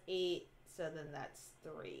 So that's 8. So then that's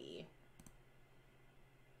 3.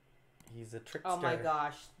 He's a trickster. Oh my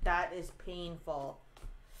gosh. That is painful.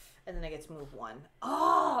 And then I get to move 1.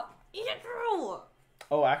 Oh, eat it through.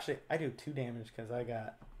 Oh, actually, I do 2 damage because I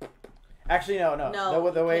got. Actually,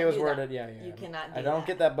 no. The way it was worded, yeah. You cannot. I don't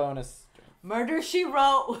get that bonus. Murder, She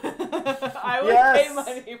Wrote. I would pay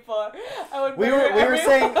money for. We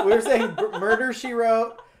were saying Murder, She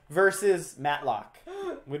Wrote versus Matlock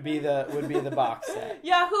would be the box set.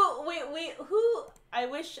 Yeah. Who? I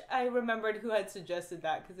wish I remembered who had suggested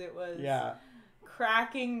that because it was. Yeah.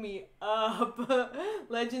 Cracking me up.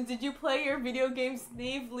 Legends, did you play your video game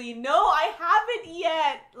Snavely? No, I haven't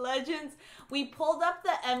yet. Legends, we pulled up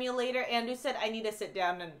the emulator. Andrew said I need to sit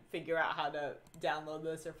down and figure out how to download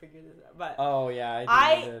this or figure this out. But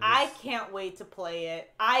I can't wait to play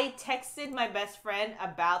it. I texted my best friend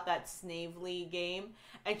about that Snavely game,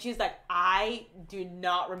 and she's like, I do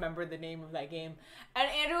not remember the name of that game. And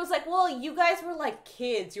Andrew was like, well, you guys were like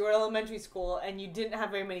kids. You were in elementary school, and you didn't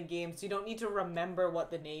have very many games. So you don't need to remember what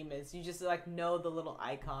the name is. You just like know the little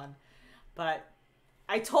icon. But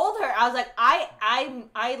I told her, I was like,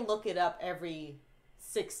 I look it up every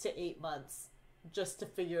 6 to 8 months just to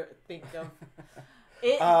think of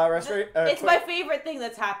it. It's my favorite thing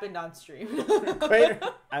that's happened on stream.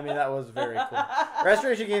 I mean, that was very cool.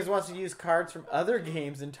 Restoration Games wants to use cards from other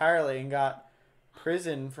games entirely and got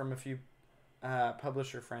prison from a few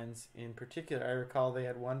publisher friends in particular. I recall they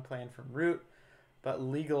had one planned from Root, but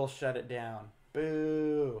legal shut it down.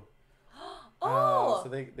 Boo. So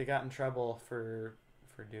they got in trouble for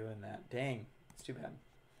doing that. Dang, it's too bad.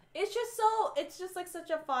 It's just like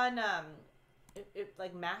such a fun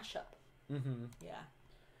like mashup. Mm-hmm. Yeah.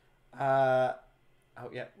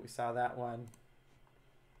 We saw that one.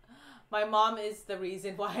 My mom is the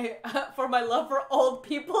reason why, for my love for old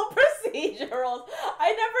people procedurals.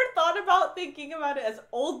 I never thought about thinking about it as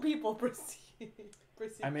old people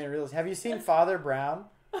procedurals. I mean, have you seen Father Brown?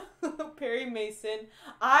 Perry Mason.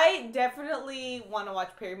 I definitely want to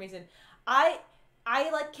watch Perry Mason. I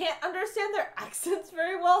like can't understand their accents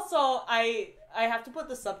very well, so I have to put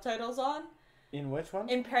the subtitles on. In which one?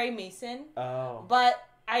 In Perry Mason. Oh. But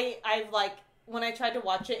I've like, when I tried to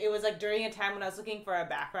watch it, it was like during a time when I was looking for a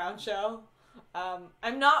background show.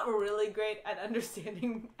 I'm not really great at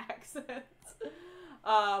understanding accents.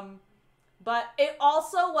 But it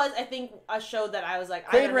also was, I think, a show that I was like,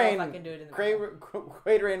 I don't know if I can do it in the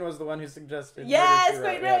Quaid Rain was the one who suggested. Yes,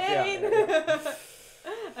 Quaid Rain! Yeah.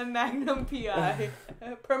 A Magnum PI.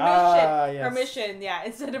 Permission. Yes. Permission, yeah,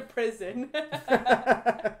 instead of prison.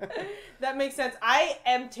 That makes sense. I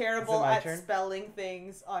am terrible at spelling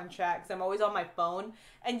things on chat because I'm always on my phone.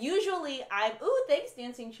 And usually I'm... Ooh, thanks,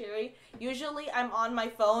 Dancing Cherry. Usually I'm on my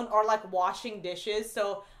phone or, like, washing dishes.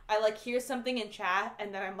 So I, like, hear something in chat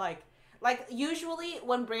and then I'm like... Like, usually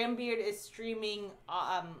when Brambeard is streaming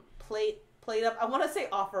Plate Up... I want to say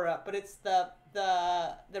Offer Up, but it's the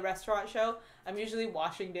restaurant show. I'm usually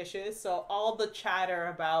washing dishes, so all the chatter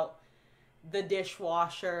about the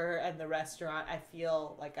dishwasher and the restaurant, I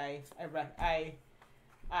feel like I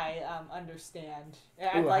understand.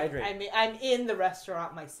 I'm in the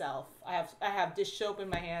restaurant myself. I have dish soap in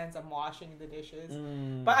my hands. I'm washing the dishes,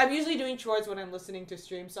 but I'm usually doing chores when I'm listening to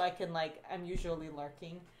stream, so I can I'm usually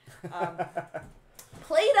lurking.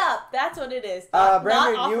 Plate Up, that's what it is.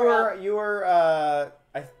 Brandon, you were.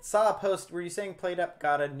 I saw a post. Were you saying Plate Up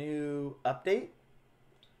got a new update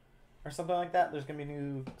or something like that? There's gonna be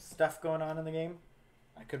new stuff going on in the game.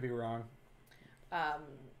 I could be wrong.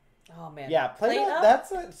 Oh man. Yeah, Plate Up.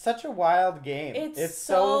 That's such a wild game. It's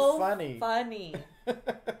so funny. Funny.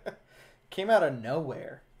 Came out of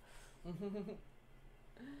nowhere.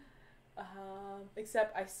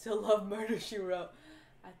 Except I still love Murder, She Wrote.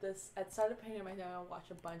 At start of pandemic, I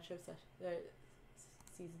watch a bunch of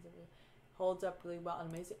seasons of it. Holds up really well and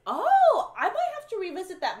amazing. Oh, I might have to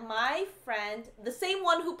revisit that. My friend, the same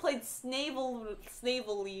one who played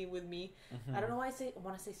Snavely with me. I don't know why I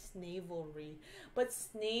want to say Snavelry, but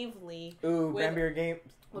Snavely. Ooh, Granbeer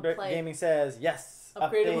Gaming says yes.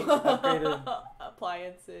 Upgraded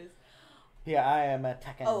appliances. Yeah, I am a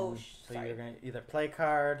Tekken. Oh, so you're going to either play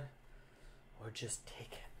card or just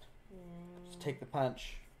take it. Just take the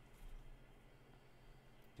punch.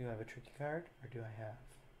 Do I have a tricky card or do I have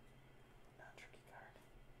not a tricky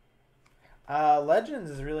card? Legends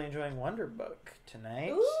is really enjoying Wonder Book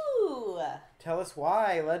tonight. Ooh. Tell us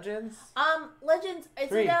why, Legends. Legends, is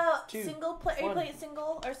 3, it a 2, single play? Are you playing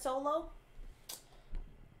single or solo?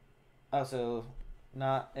 Oh, so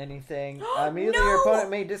not anything. Immediately your opponent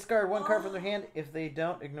may discard one card from their hand. If they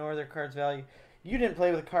don't, ignore their card's value. You didn't play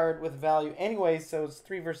with a card with value anyway, so it's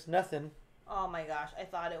 3 versus nothing. Oh my gosh, I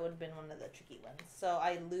thought it would have been one of the tricky ones. So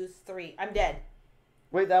I lose 3. I'm dead.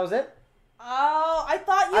 Wait, that was it? Oh, I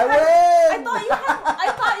thought you had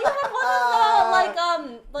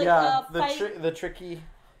fight. The tricky.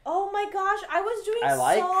 Oh my gosh, I was doing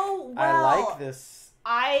so well. I like this.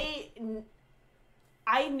 I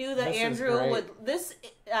knew that Andrew would. This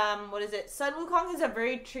what is it? Sun Wukong is a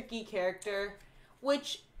very tricky character,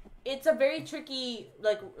 which it's a very tricky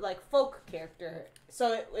like folk character.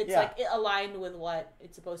 So it's like it aligned with what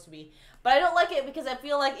it's supposed to be. But I don't like it because I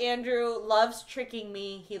feel like Andrew loves tricking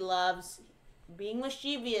me. He loves being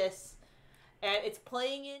mischievous, and it's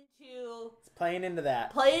playing into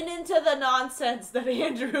the nonsense that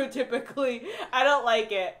Andrew typically. I don't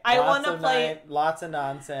like it. I want to play lots of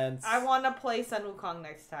nonsense. I want to play Sun Wukong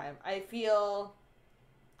next time. I feel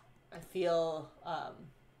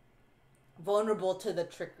vulnerable to the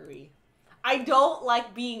trickery. I don't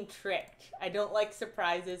like being tricked. I don't like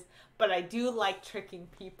surprises, but I do like tricking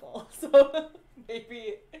people. So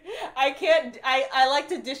maybe I can't. I like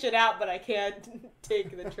to dish it out, but I can't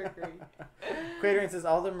take the trickery. Quadrian says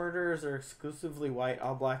all the murderers are exclusively white.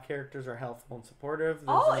 All black characters are helpful and supportive.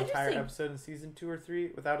 There's an entire episode in season 2 or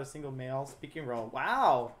 3 without a single male speaking role.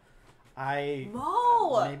 Wow.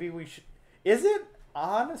 Maybe we should. Is it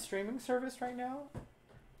on a streaming service right now?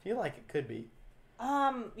 I feel like it could be.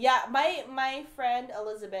 Yeah, my friend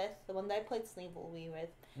Elizabeth, the one that I played Snavelly with,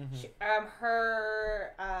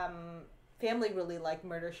 her family really liked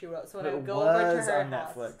Murder, She Wrote. So when I would go over to her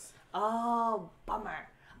house, Netflix. Oh, bummer.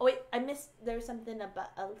 Oh wait, I missed. There's something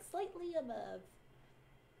slightly above.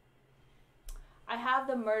 I have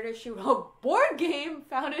the Murder, She Wrote board game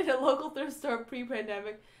found in a local thrift store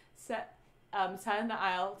pre-pandemic. Sat in the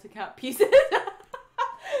aisle to count pieces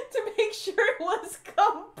to make sure it was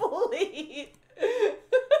complete.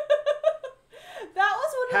 That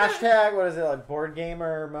was one of # what is it, like board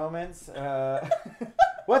gamer moments?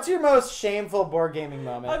 What's your most shameful board gaming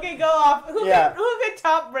moment? Okay, go off. Who could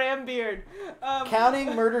top Brambeard?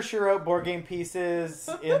 Counting Murder, She Wrote board game pieces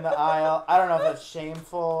in the aisle. I don't know if that's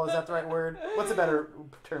shameful. Is that the right word? What's a better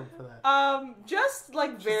term for that? Just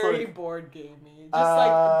very board gamey. Just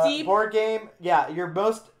like deep board game. Yeah, your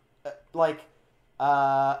most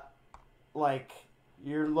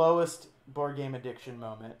your lowest board game addiction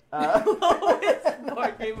moment. Lowest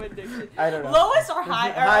board game addiction. I don't know. Lowest or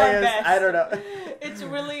highest? Or best? I don't know. It's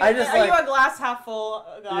really. Are you a glass half full?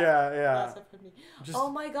 Yeah. Glass half empty? Oh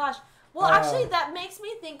my gosh. Well, actually, that makes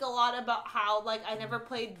me think a lot about how I never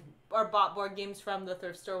played or bought board games from the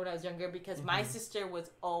thrift store when I was younger because my sister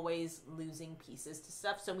was always losing pieces to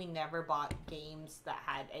stuff, so we never bought games that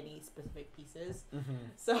had any specific pieces.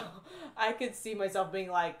 So I could see myself being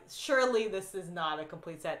like, surely this is not a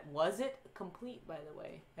complete set. Was it complete, by the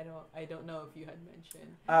way? I don't know if you had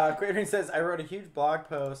mentioned. Great says, I wrote a huge blog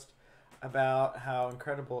post about how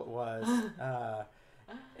incredible it was,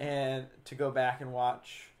 and to go back and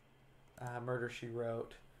watch Murder, She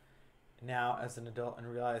Wrote now as an adult and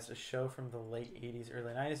realized a show from the late 80s,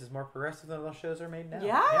 early 90s is more progressive than those shows are made now.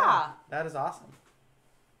 Yeah. That is awesome.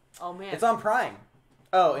 Oh, man. It's on Prime.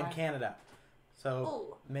 Oh, in Canada.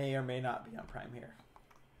 So, may or may not be on Prime here.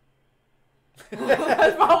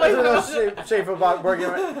 That's probably shameful board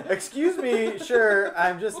game. Excuse me, sure.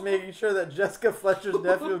 I'm just making sure that Jessica Fletcher's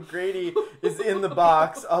nephew Grady is in the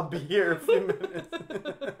box. I'll be here in a few minutes.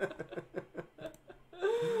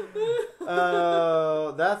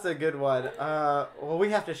 Oh, that's a good one. Well,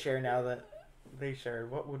 we have to share now that they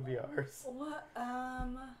shared. What would be ours? What? I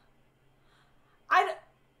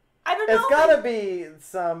don't know. It's gotta be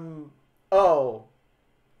some. Oh.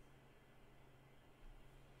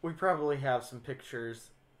 We probably have some pictures.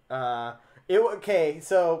 Okay,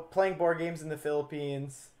 so playing board games in the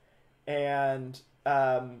Philippines, and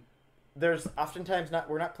there's oftentimes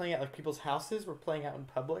we're not playing at like people's houses. We're playing out in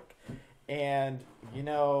public, and you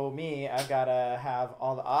know me, I've gotta have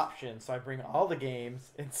all the options, so I bring all the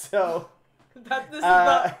games, and so.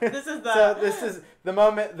 This is the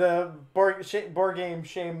moment. The board game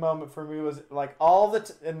shame moment for me was like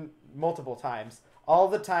and multiple times, all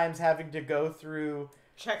the times having to go through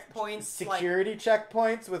checkpoints, security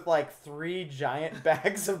checkpoints with like 3 giant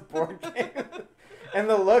bags of board games, and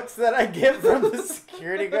the looks that I get from the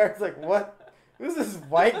security guards, like, what? Who's this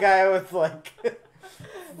white guy with like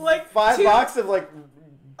 5 boxes of like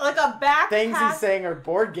a backpack. Things he's saying are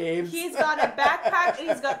board games. He's got a backpack and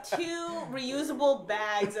he's got 2 reusable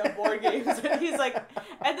bags of board games. And he's like,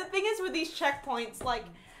 and the thing is with these checkpoints, like,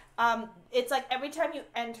 it's like every time you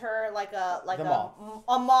enter like a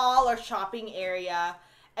mall or shopping area,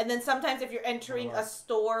 and then sometimes if you're entering a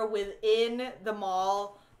store within the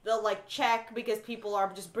mall, they'll like check because people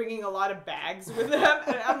are just bringing a lot of bags with them.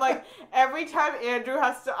 And I'm like, every time Andrew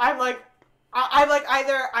has to, I'm like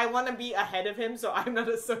either I want to be ahead of him so I'm not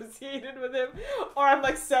associated with him, or I'm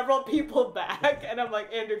like several people back and I'm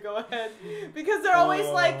like, Andrew, go ahead, because they're always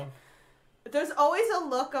like, there's always a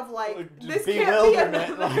look of like, this can't be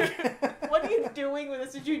another. What are you doing with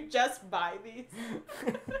this? Did you just buy these?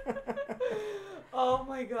 Oh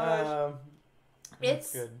my gosh.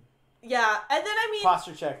 It's good. Yeah, and then I mean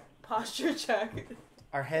posture check.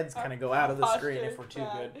 Our heads kind of go out of the screen if we're too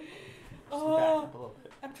good. Just back up a little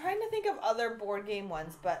bit. I'm trying to think of other board game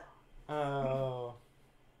ones, but the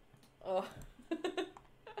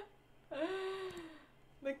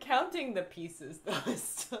counting the pieces though is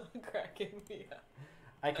still cracking me up.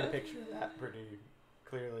 I can picture that pretty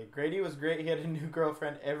clearly. Grady was great. He had a new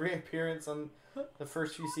girlfriend every appearance on the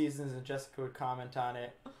first few seasons, and Jessica would comment on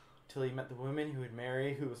it till he met the woman who would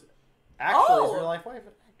marry, who was actually his real life wife,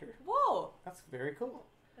 an actor. Whoa, that's very cool.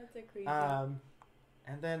 That's a crazy.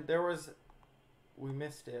 And then there was. We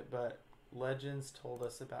missed it, but Legends told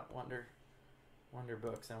us about Wonder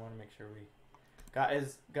Books. I want to make sure we got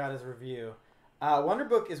his review. Wonder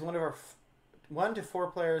Book is one of our 1 to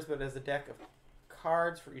 4 players, but as a deck of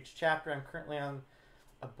cards for each chapter. I'm currently on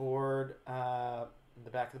a board in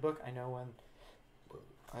the back of the book. I know when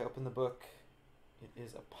I open the book, it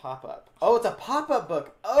is a pop-up. Oh, it's a pop-up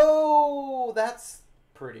book. Oh, that's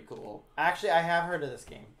pretty cool. Actually, I have heard of this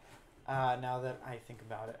game. Now that I think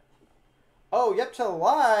about it. Oh, Yepcha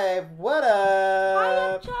Live! What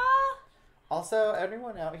up? Hi, Yepcha! Also,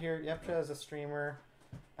 everyone out here, Yepcha is a streamer.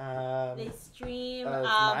 They stream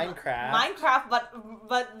Minecraft. Minecraft,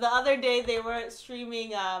 but the other day they were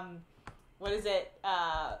streaming what is it?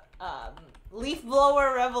 Leaf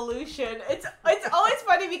Blower Revolution. It's always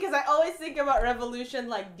funny because I always think about Revolution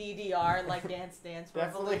like DDR, like Dance Definitely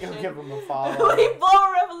Revolution. Definitely go give them a follow. Leaf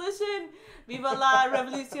Blower Revolution! Viva la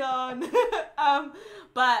Revolution!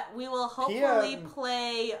 But we will hopefully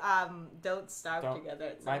play Don't Starve together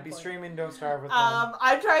at some Might be point. streaming Don't Starve with them.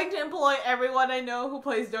 I'm trying to employ everyone I know who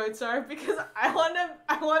plays Don't Starve because I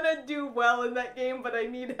wanna do well in that game, but I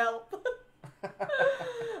need help.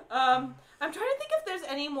 I'm trying to think if there's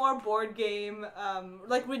any more board game,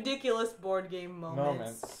 like ridiculous board game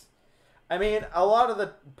moments. I mean, a lot of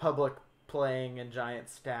the public playing in giant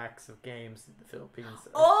stacks of games in the Philippines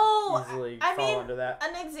easily fall under that.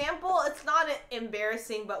 An example, it's not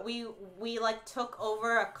embarrassing, but we like took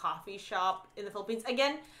over a coffee shop in the Philippines.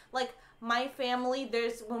 Again, like my family,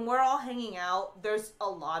 when we're all hanging out, there's a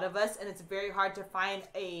lot of us, and it's very hard to find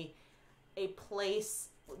a a place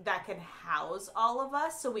that can house all of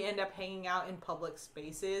us, so we end up hanging out in public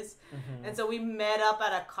spaces. And so we met up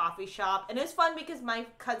at a coffee shop, and it was fun because my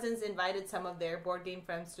cousins invited some of their board game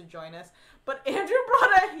friends to join us, but Andrew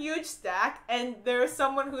brought a huge stack, and there was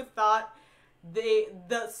someone who thought the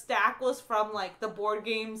stack was from like the board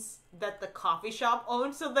games that the coffee shop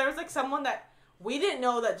owned. So there was like someone that we didn't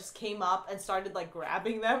know that just came up and started like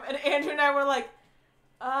grabbing them, and Andrew and I were like,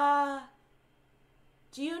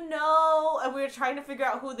 do you know? And we were trying to figure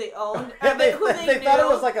out who they owned. Yeah, they knew. thought it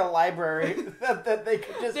was like a library that they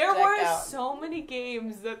could just There check were out. so many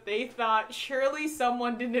games that they thought surely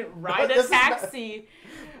someone didn't ride a taxi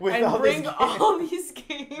and bring all these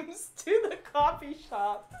games to the coffee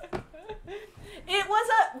shop. It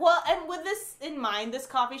was and with this in mind, this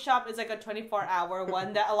coffee shop is like a 24-hour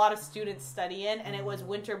one that a lot of students study in, and it was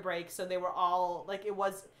winter break, so they were all, like, it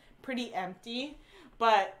was pretty empty,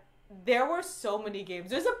 but there were so many games.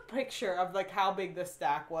 There's a picture of, like, how big the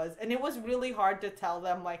stack was, and it was really hard to tell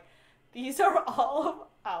them, like, these are all of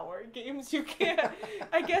our games. You can't,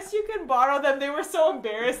 I guess you can borrow them. They were so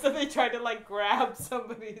embarrassed that they tried to, like, grab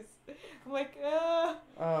somebody's. I'm like,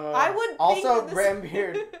 I would also, think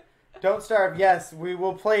Brambeard, don't starve. Yes, we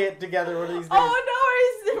will play it together one of these days. Oh,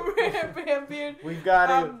 no worries, Brambeard. We've got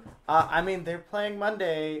to. I mean, they're playing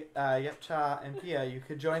Monday. Yepcha and Pia, you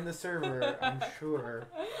could join the server, I'm sure.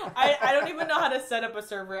 I don't even know how to set up a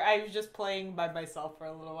server. I was just playing by myself for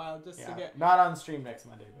a little while to get. Not on stream next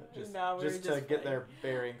Monday, but just to get their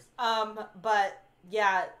bearings. But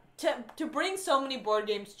yeah, to bring so many board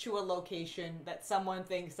games to a location that someone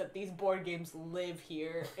thinks that these board games live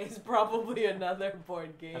here is probably another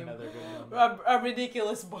board game. Another good moment. A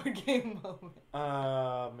ridiculous board game moment.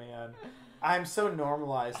 Oh, man. I'm so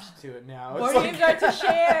normalized to it now. Board games are to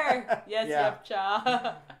share. Yes,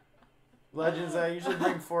 Yepcha. Legends, I usually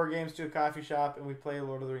bring 4 games to a coffee shop, and we play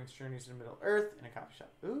Lord of the Rings Journeys to Middle-earth in a coffee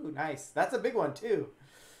shop. Ooh, nice. That's a big one, too.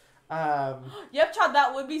 Yepcha,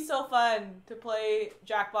 that would be so fun to play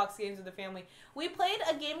Jackbox games with the family. We played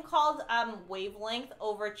a game called Wavelength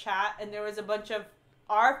over chat, and there was a bunch of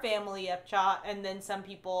our family Yepcha, and then some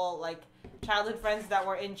people, like, childhood friends that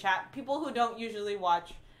were in chat. People who don't usually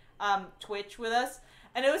watch Twitch with us,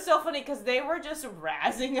 and it was so funny because they were just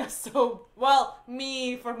razzing us so well.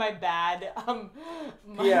 Me for my bad.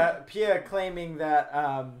 Pia claiming that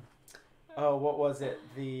what was it?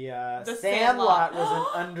 The Sandlot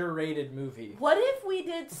was an underrated movie. What if we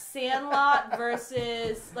did Sandlot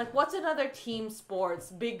versus like what's another team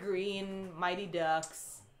sports? Big Green, Mighty Ducks.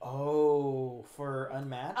 Oh, for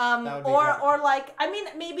Unmatched? Or like, I mean,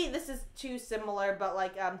 maybe this is too similar, but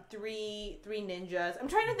like, Three Ninjas. I'm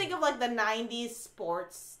trying to think of like the 90s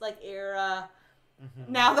sports, like, era,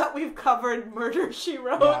 now that we've covered Murder, She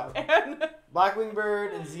Wrote, and Blackwing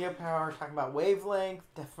Bird and Zia Power talking about Wavelength,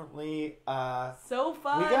 definitely, so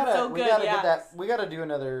fun, we gotta do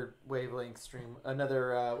another Wavelength stream,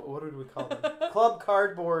 another, what did we call them? Club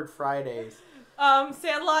Cardboard Fridays.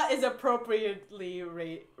 Sandlot is appropriately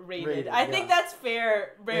rated. I think that's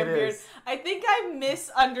fair, Brambeard. I think I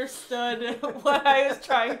misunderstood what I was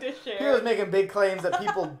trying to share. He was making big claims that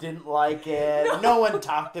people didn't like it. No one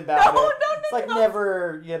talked about it. It's like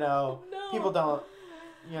never, people don't,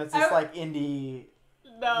 it's just like indie.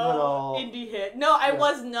 Indie hit. No, I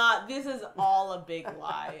was not. This is all a big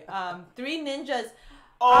lie. Three Ninjas.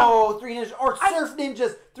 Three Ninjas. Or Surf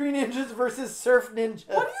Ninjas. 3 Ninjas versus Surf Ninjas.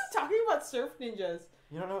 What are you talking about, Surf Ninjas?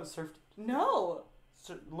 You don't know what Surf... No.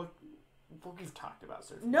 Look, we've talked about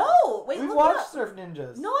Surf Ninjas. No! Wait, we watched Surf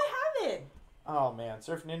Ninjas. No, I haven't. Oh, man.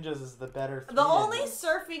 Surf Ninjas is the better... The only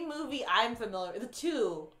surfing movie I'm familiar with, the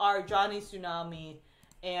two, are Johnny Tsunami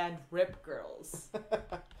and Rip Girls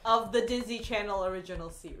of the Disney Channel original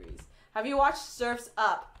series. Have you watched Surf's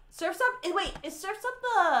Up? Surf's Up... Wait, is Surf's Up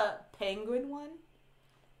the penguin one?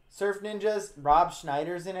 Surf Ninjas, Rob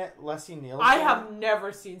Schneider's in it, Leslie Nielsen. I have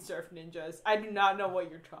never seen Surf Ninjas. I do not know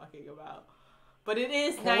what you're talking about. But it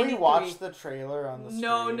is 93. Can we watch the trailer on the stream?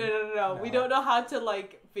 No. We don't know how to,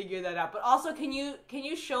 like, figure that out. But also, can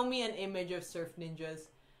you show me an image of Surf Ninjas?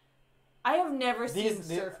 I have never seen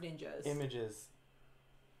Surf Ninjas. Images.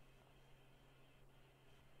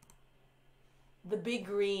 The Big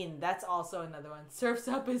Green, that's also another one. Surf's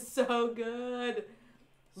Up is so good.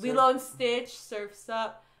 Lilo and Stitch, Surf's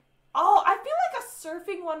Up. Oh, I feel like a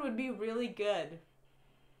surfing one would be really good.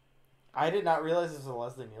 I did not realize this was a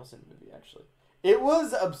Leslie Nielsen movie, actually. It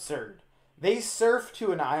was absurd. They surf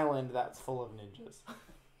to an island that's full of ninjas.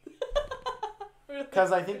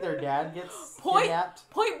 Because I think their dad gets kidnapped.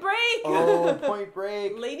 Point Break! Oh, Point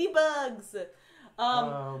Break. Ladybugs.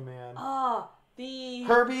 Oh, man. The...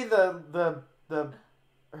 Herbie, the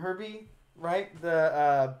Herbie, right?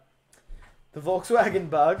 The Volkswagen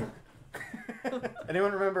Bug.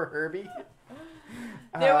 Anyone remember Herbie?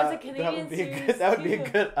 There was a Canadian series that would be a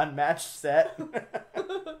good Unmatched set.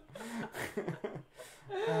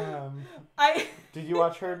 Did you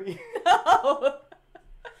watch Herbie? No.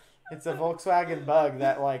 It's a Volkswagen Bug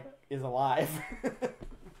that like is alive.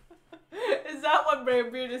 Is that what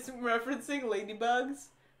Beard is referencing? Ladybugs?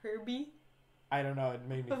 Herbie? I don't know. It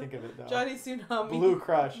made me think of it though. Johnny Tsunami. Blue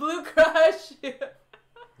Crush. Blue Crush.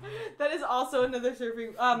 That is also another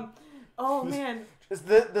surfing. Oh man. Just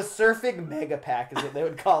the surfing mega pack is what they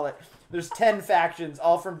would call it. There's 10 factions,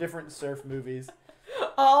 all from different surf movies.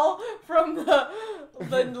 All from the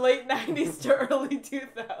late 90s to early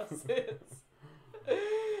 2000s.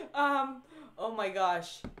 Oh my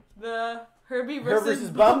gosh. The Herbie versus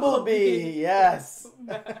Bumblebee. Yes.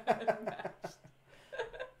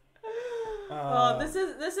 This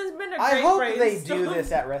has been a great I hope they brainstorm. do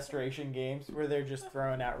this at restoration games where they're just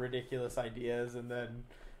throwing out ridiculous ideas and then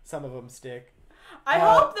some of them stick. I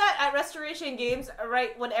hope that at restoration games,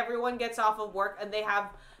 right when everyone gets off of work and they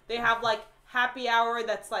have like happy hour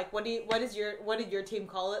that's like what did your team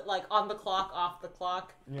call it? Like on the clock, off the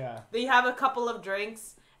clock. Yeah. They have a couple of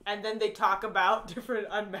drinks and then they talk about different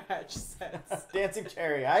Unmatched sets. Dancing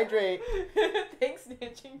Cherry, hydrate. Thanks,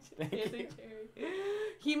 Dancing Cherry.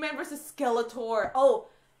 He-Man versus Skeletor. Oh,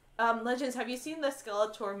 Legends, have you seen the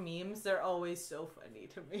Skeletor memes? They're always so funny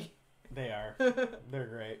to me. They are. They're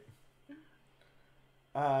great.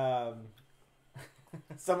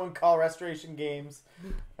 Someone call restoration games.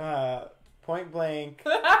 Point Blank.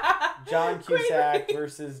 John Cusack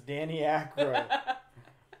versus Danny Aykroyd.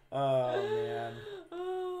 Oh man.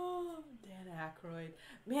 Oh, Dan Aykroyd.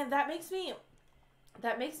 Man, that makes me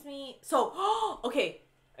so. Okay.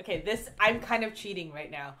 This I'm kind of cheating right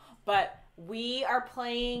now, but we are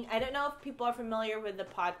playing. I don't know if people are familiar with the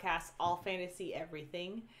podcast All Fantasy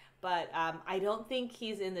Everything, but I don't think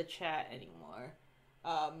he's in the chat anymore.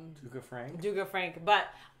 Duga Frank, but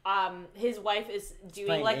his wife is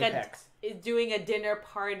doing like Apex. is doing a dinner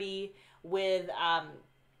party with a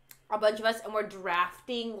bunch of us, and we're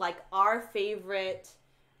drafting like our favorite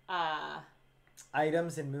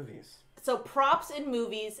items in movies. So props in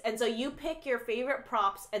movies, and so you pick your favorite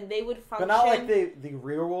props, and they would function. But not like the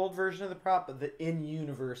real world version of the prop, but the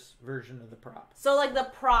in-universe version of the prop. So like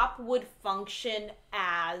the prop would function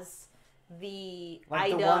as the like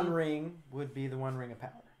item. The One Ring would be the One Ring of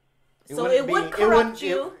Power. It would corrupt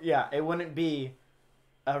you. It wouldn't be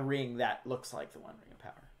a ring that looks like the One Ring of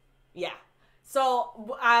Power. Yeah.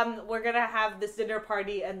 So we're gonna have this dinner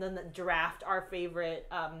party and then draft our favorite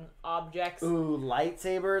objects. Ooh,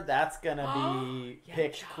 lightsaber. That's gonna be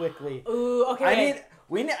picked quickly. Ooh, okay.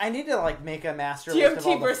 I need to like make a master list of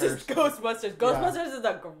all TMT versus the Ghostbusters. Ghostbusters is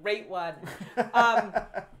a great one.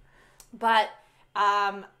 But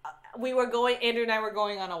Andrew and I were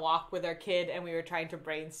going on a walk with our kid and we were trying to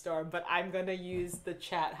brainstorm, but I'm gonna use the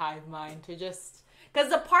chat hive mind to just. Because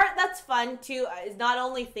the part that's fun, too, is not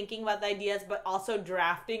only thinking about the ideas, but also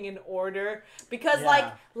drafting in order. Because, like,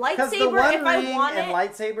 lightsaber, if I want it... and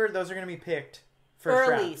lightsaber, those are going to be picked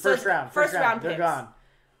early. First round. They're picks. Gone.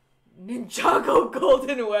 Ninjago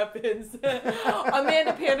Golden Weapons.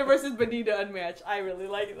 Amanda Panda versus Benita Unmatched. I really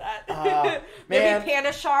like that. There'd be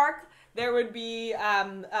Panda Shark. There would be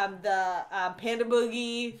the Panda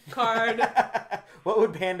Boogie card. What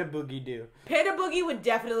would Panda Boogie do? Panda Boogie would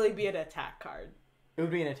definitely be an attack card. It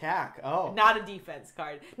would be an attack. Oh, not a defense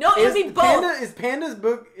card. No, it would be both. Is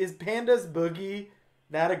Panda's Boogie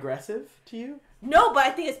that aggressive to you? No, but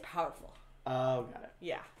I think it's powerful. Oh, got it.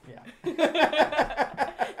 Yeah. Yeah.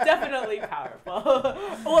 Definitely powerful.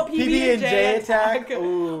 Oh, a PB&J attack.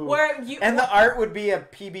 Ooh. Where you the art would be a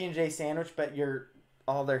PB&J sandwich, but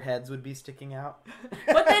all their heads would be sticking out.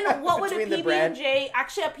 But then, what would a PB&J?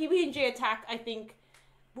 Actually, a PB&J attack. I think.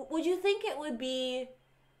 Would you think it would be?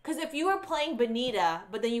 Because if you were playing Benita,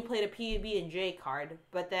 but then you played a PB&J card,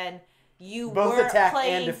 but then you both were attack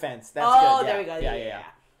playing... and defense. That's good. Oh, there we go. Yeah.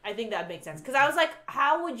 I think that makes sense. Because I was like,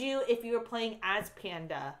 how would you, if you were playing as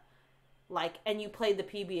Panda, like, and you played the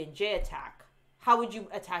PB&J attack, how would you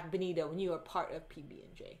attack Benita when you were part of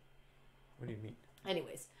PB&J? What do you mean?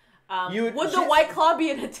 Anyways. Would the White Claw be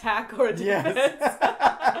an attack or a defense? Yes.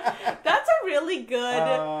 That's a really good.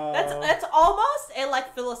 That's almost a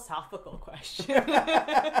like philosophical question.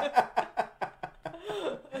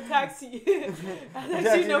 Attacks you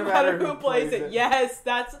no matter who plays it. Yes,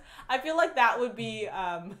 that's. I feel like that would be.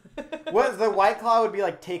 What the White Claw would be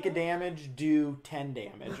like? Take a damage, do 10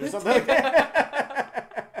 damage, or something like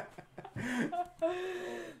that.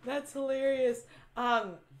 That's hilarious.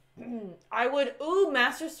 I would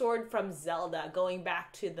Master Sword from Zelda. Going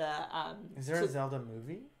back to the Is there a Zelda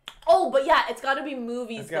movie? Oh, but yeah, it's got to be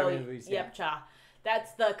movies, gotta though. be movies, Yep, cha.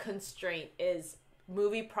 That's the constraint, is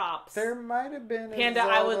movie props. There might have been Panda,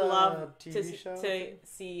 I would love to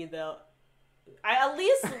see the... I at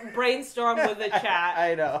least brainstorm with the chat.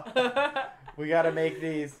 I know. We got to make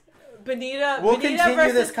these. We'll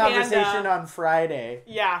continue this conversation Panda. on Friday.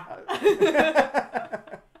 Yeah.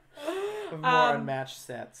 More Unmatched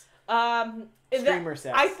sets. Streamer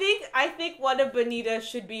sets. I think one of Benita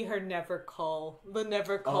should be her Never Call. The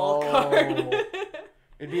Never Call card.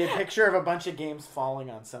 It'd be a picture of a bunch of games falling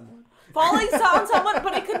on someone. Falling on someone,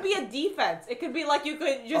 but it could be a defense. It could be like you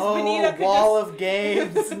could just Benita could wall of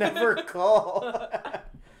games, Never Call. A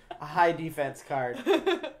high defense card.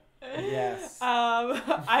 Yes.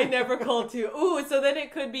 I Never Call too. Ooh, so then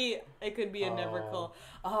it could be a Never Call.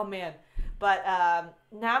 Oh man. But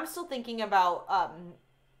now I'm still thinking about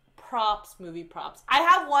movie props. I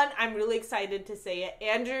have one. I'm really excited to say it.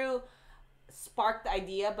 Andrew sparked the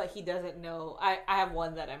idea, but he doesn't know. I have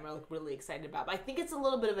one that I'm really excited about. But I think it's a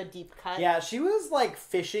little bit of a deep cut. Yeah, she was like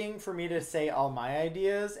fishing for me to say all my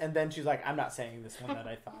ideas, and then she's like, I'm not saying this one that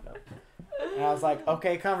I thought of. And I was like,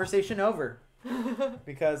 okay, conversation over.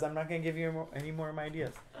 Because I'm not going to give you any more of my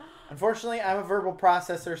ideas. Unfortunately, I'm a verbal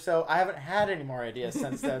processor, so I haven't had any more ideas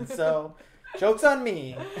since then, so joke's on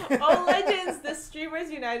me. Oh, Legends, the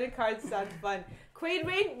Streamers United cards sound fun. Quaid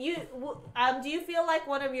Rain, do you feel like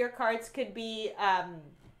one of your cards could be,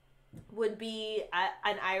 would be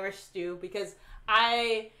an Irish stew? Because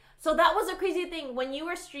so that was a crazy thing. When you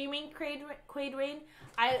were streaming Quaid Rain,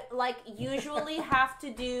 I, like, usually have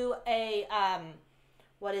to do a,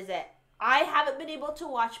 what is it? I haven't been able to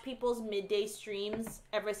watch people's midday streams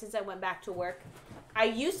ever since I went back to work. I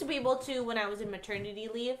used to be able to when I was in maternity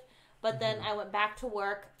leave, but then I went back to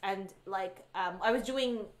work and, like, I was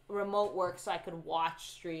doing remote work so I could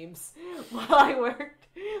watch streams while I worked,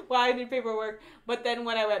 while I did paperwork. But then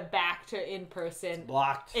when I went back to in-person...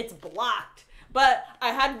 It's blocked. But I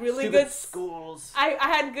had really Stupid good... schools. I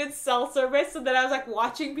had good cell service, so then I was, like,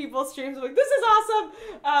 watching people's streams. I'm like, this is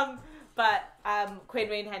awesome! But Quaid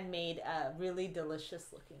Rain had made a really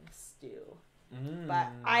delicious-looking stew. But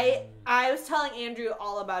I was telling Andrew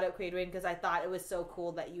all about it, Quaid Rain, because I thought it was so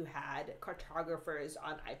cool that you had cartographers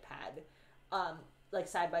on iPad, like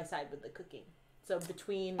side by side with the cooking. So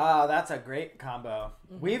between... Oh, that's a great combo.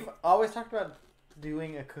 Mm-hmm. We've always talked about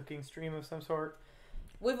doing a cooking stream of some sort.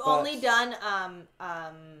 We've only done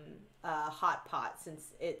hot pot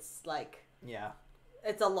since it's like... Yeah.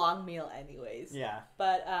 It's a long meal anyways. Yeah.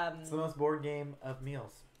 But it's the most board game of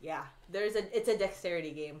meals. Yeah. It's a dexterity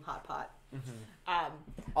game, hot pot. Mm-hmm.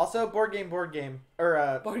 Also, board game,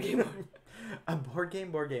 or board game. A board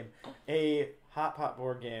game, a hot pot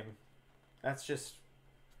board game. That's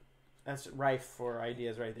rife for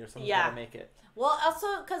ideas right there. Someone's got to make it. Well,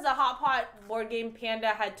 also because the hot pot board game, Panda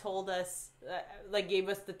had told us, gave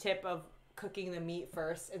us the tip of cooking the meat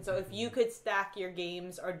first. And so if you could stack your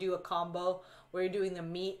games or do a combo where you're doing the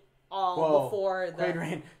meat before the... Quaid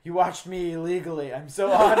Rain, you watched me illegally. I'm so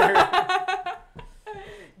honored.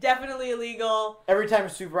 Definitely illegal. Every time a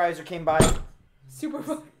supervisor came by,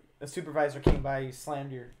 you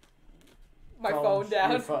slammed your phone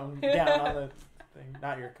down. Your phone down on the thing.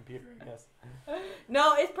 Not your computer, I guess.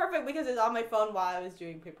 No, it's perfect because it's on my phone while I was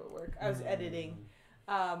doing paperwork. I was editing.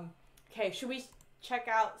 Okay, should we check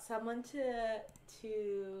out someone to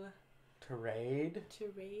raid?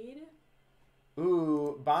 Raid?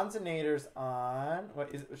 Ooh, Bonzinator's on.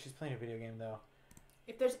 She's playing a video game though.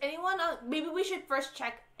 If there's anyone on, maybe we should first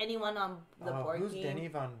check anyone on the board who's game. Who's Denny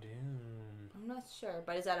Von Doom? I'm not sure,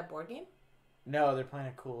 but is that a board game? No, they're playing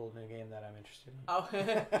a cool new game that I'm interested in. Oh,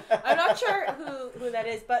 I'm not sure who that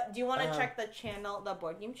is, but do you want to check the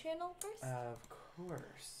board game channel first? Of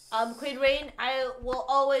course. Quaid Rain, I will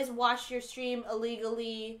always watch your stream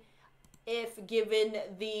illegally if given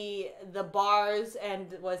the bars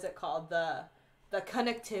and what's it called, the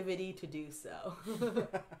connectivity to do so.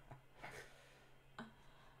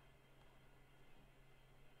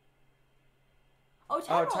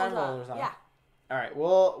 Time roller's on. Yeah. All right,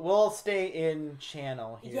 we'll stay in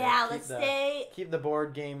channel here. Yeah, let's stay. Keep the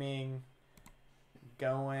board gaming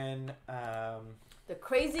going. The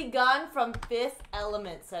crazy gun from Fifth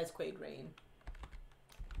Element, says Quaid Rain.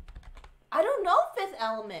 I don't know Fifth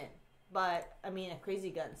Element, but I mean a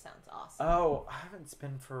crazy gun sounds awesome. Oh, I haven't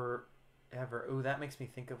spun forever. Ooh, that makes me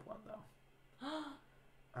think of one though.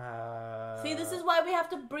 See, this is why we have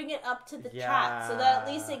to bring it up to the chat so that at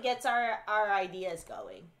least it gets our ideas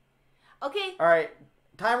going. Okay. All right.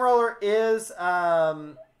 Time Roller is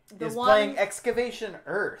playing Excavation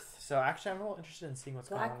Earth. So actually, I'm a little interested in seeing what's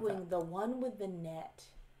going on with that. the one with the net.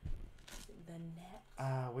 The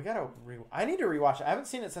Net. We gotta I need to rewatch it. I haven't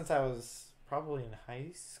seen it since I was probably in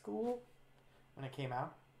high school when it came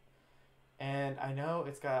out, and I know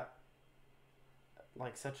it's got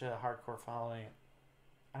like such a hardcore following.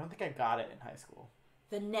 I don't think I got it in high school.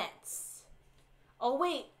 The Nets. Oh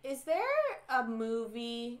wait, is there a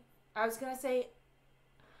movie? I was gonna say,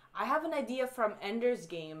 I have an idea from Ender's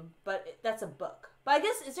Game, but that's a book. But I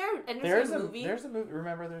guess, is there an Ender's Game movie? There's a movie.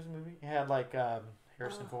 Remember, there's a movie. It had like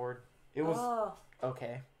Harrison Ford. It was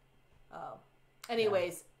okay. Oh.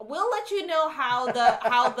 Anyways, we'll let you know how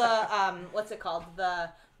the what's it called,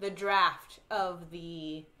 the draft of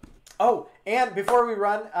the. Oh, and before we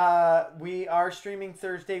run, we are streaming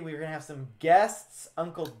Thursday. We're gonna have some guests: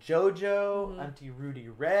 Uncle Jojo, Auntie Rudy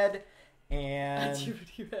Red. And Auntie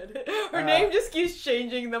Rudy Red. Her name just keeps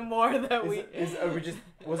changing the more that was it just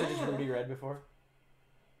Rudy Red before?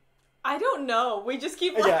 I don't know. We just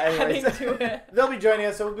keep adding to it. They'll be joining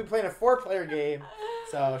us, so we'll be playing a 4-player game.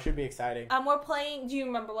 So it should be exciting. We're playing. Do you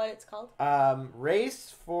remember what it's called?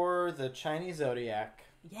 Race for the Chinese Zodiac.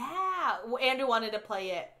 Yeah, Andrew wanted to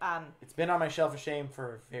play it. It's been on my shelf of shame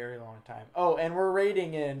for a very long time. Oh, and we're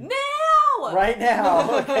rating in now. Right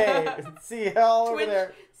now. Okay. See y'all over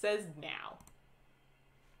there. Says now.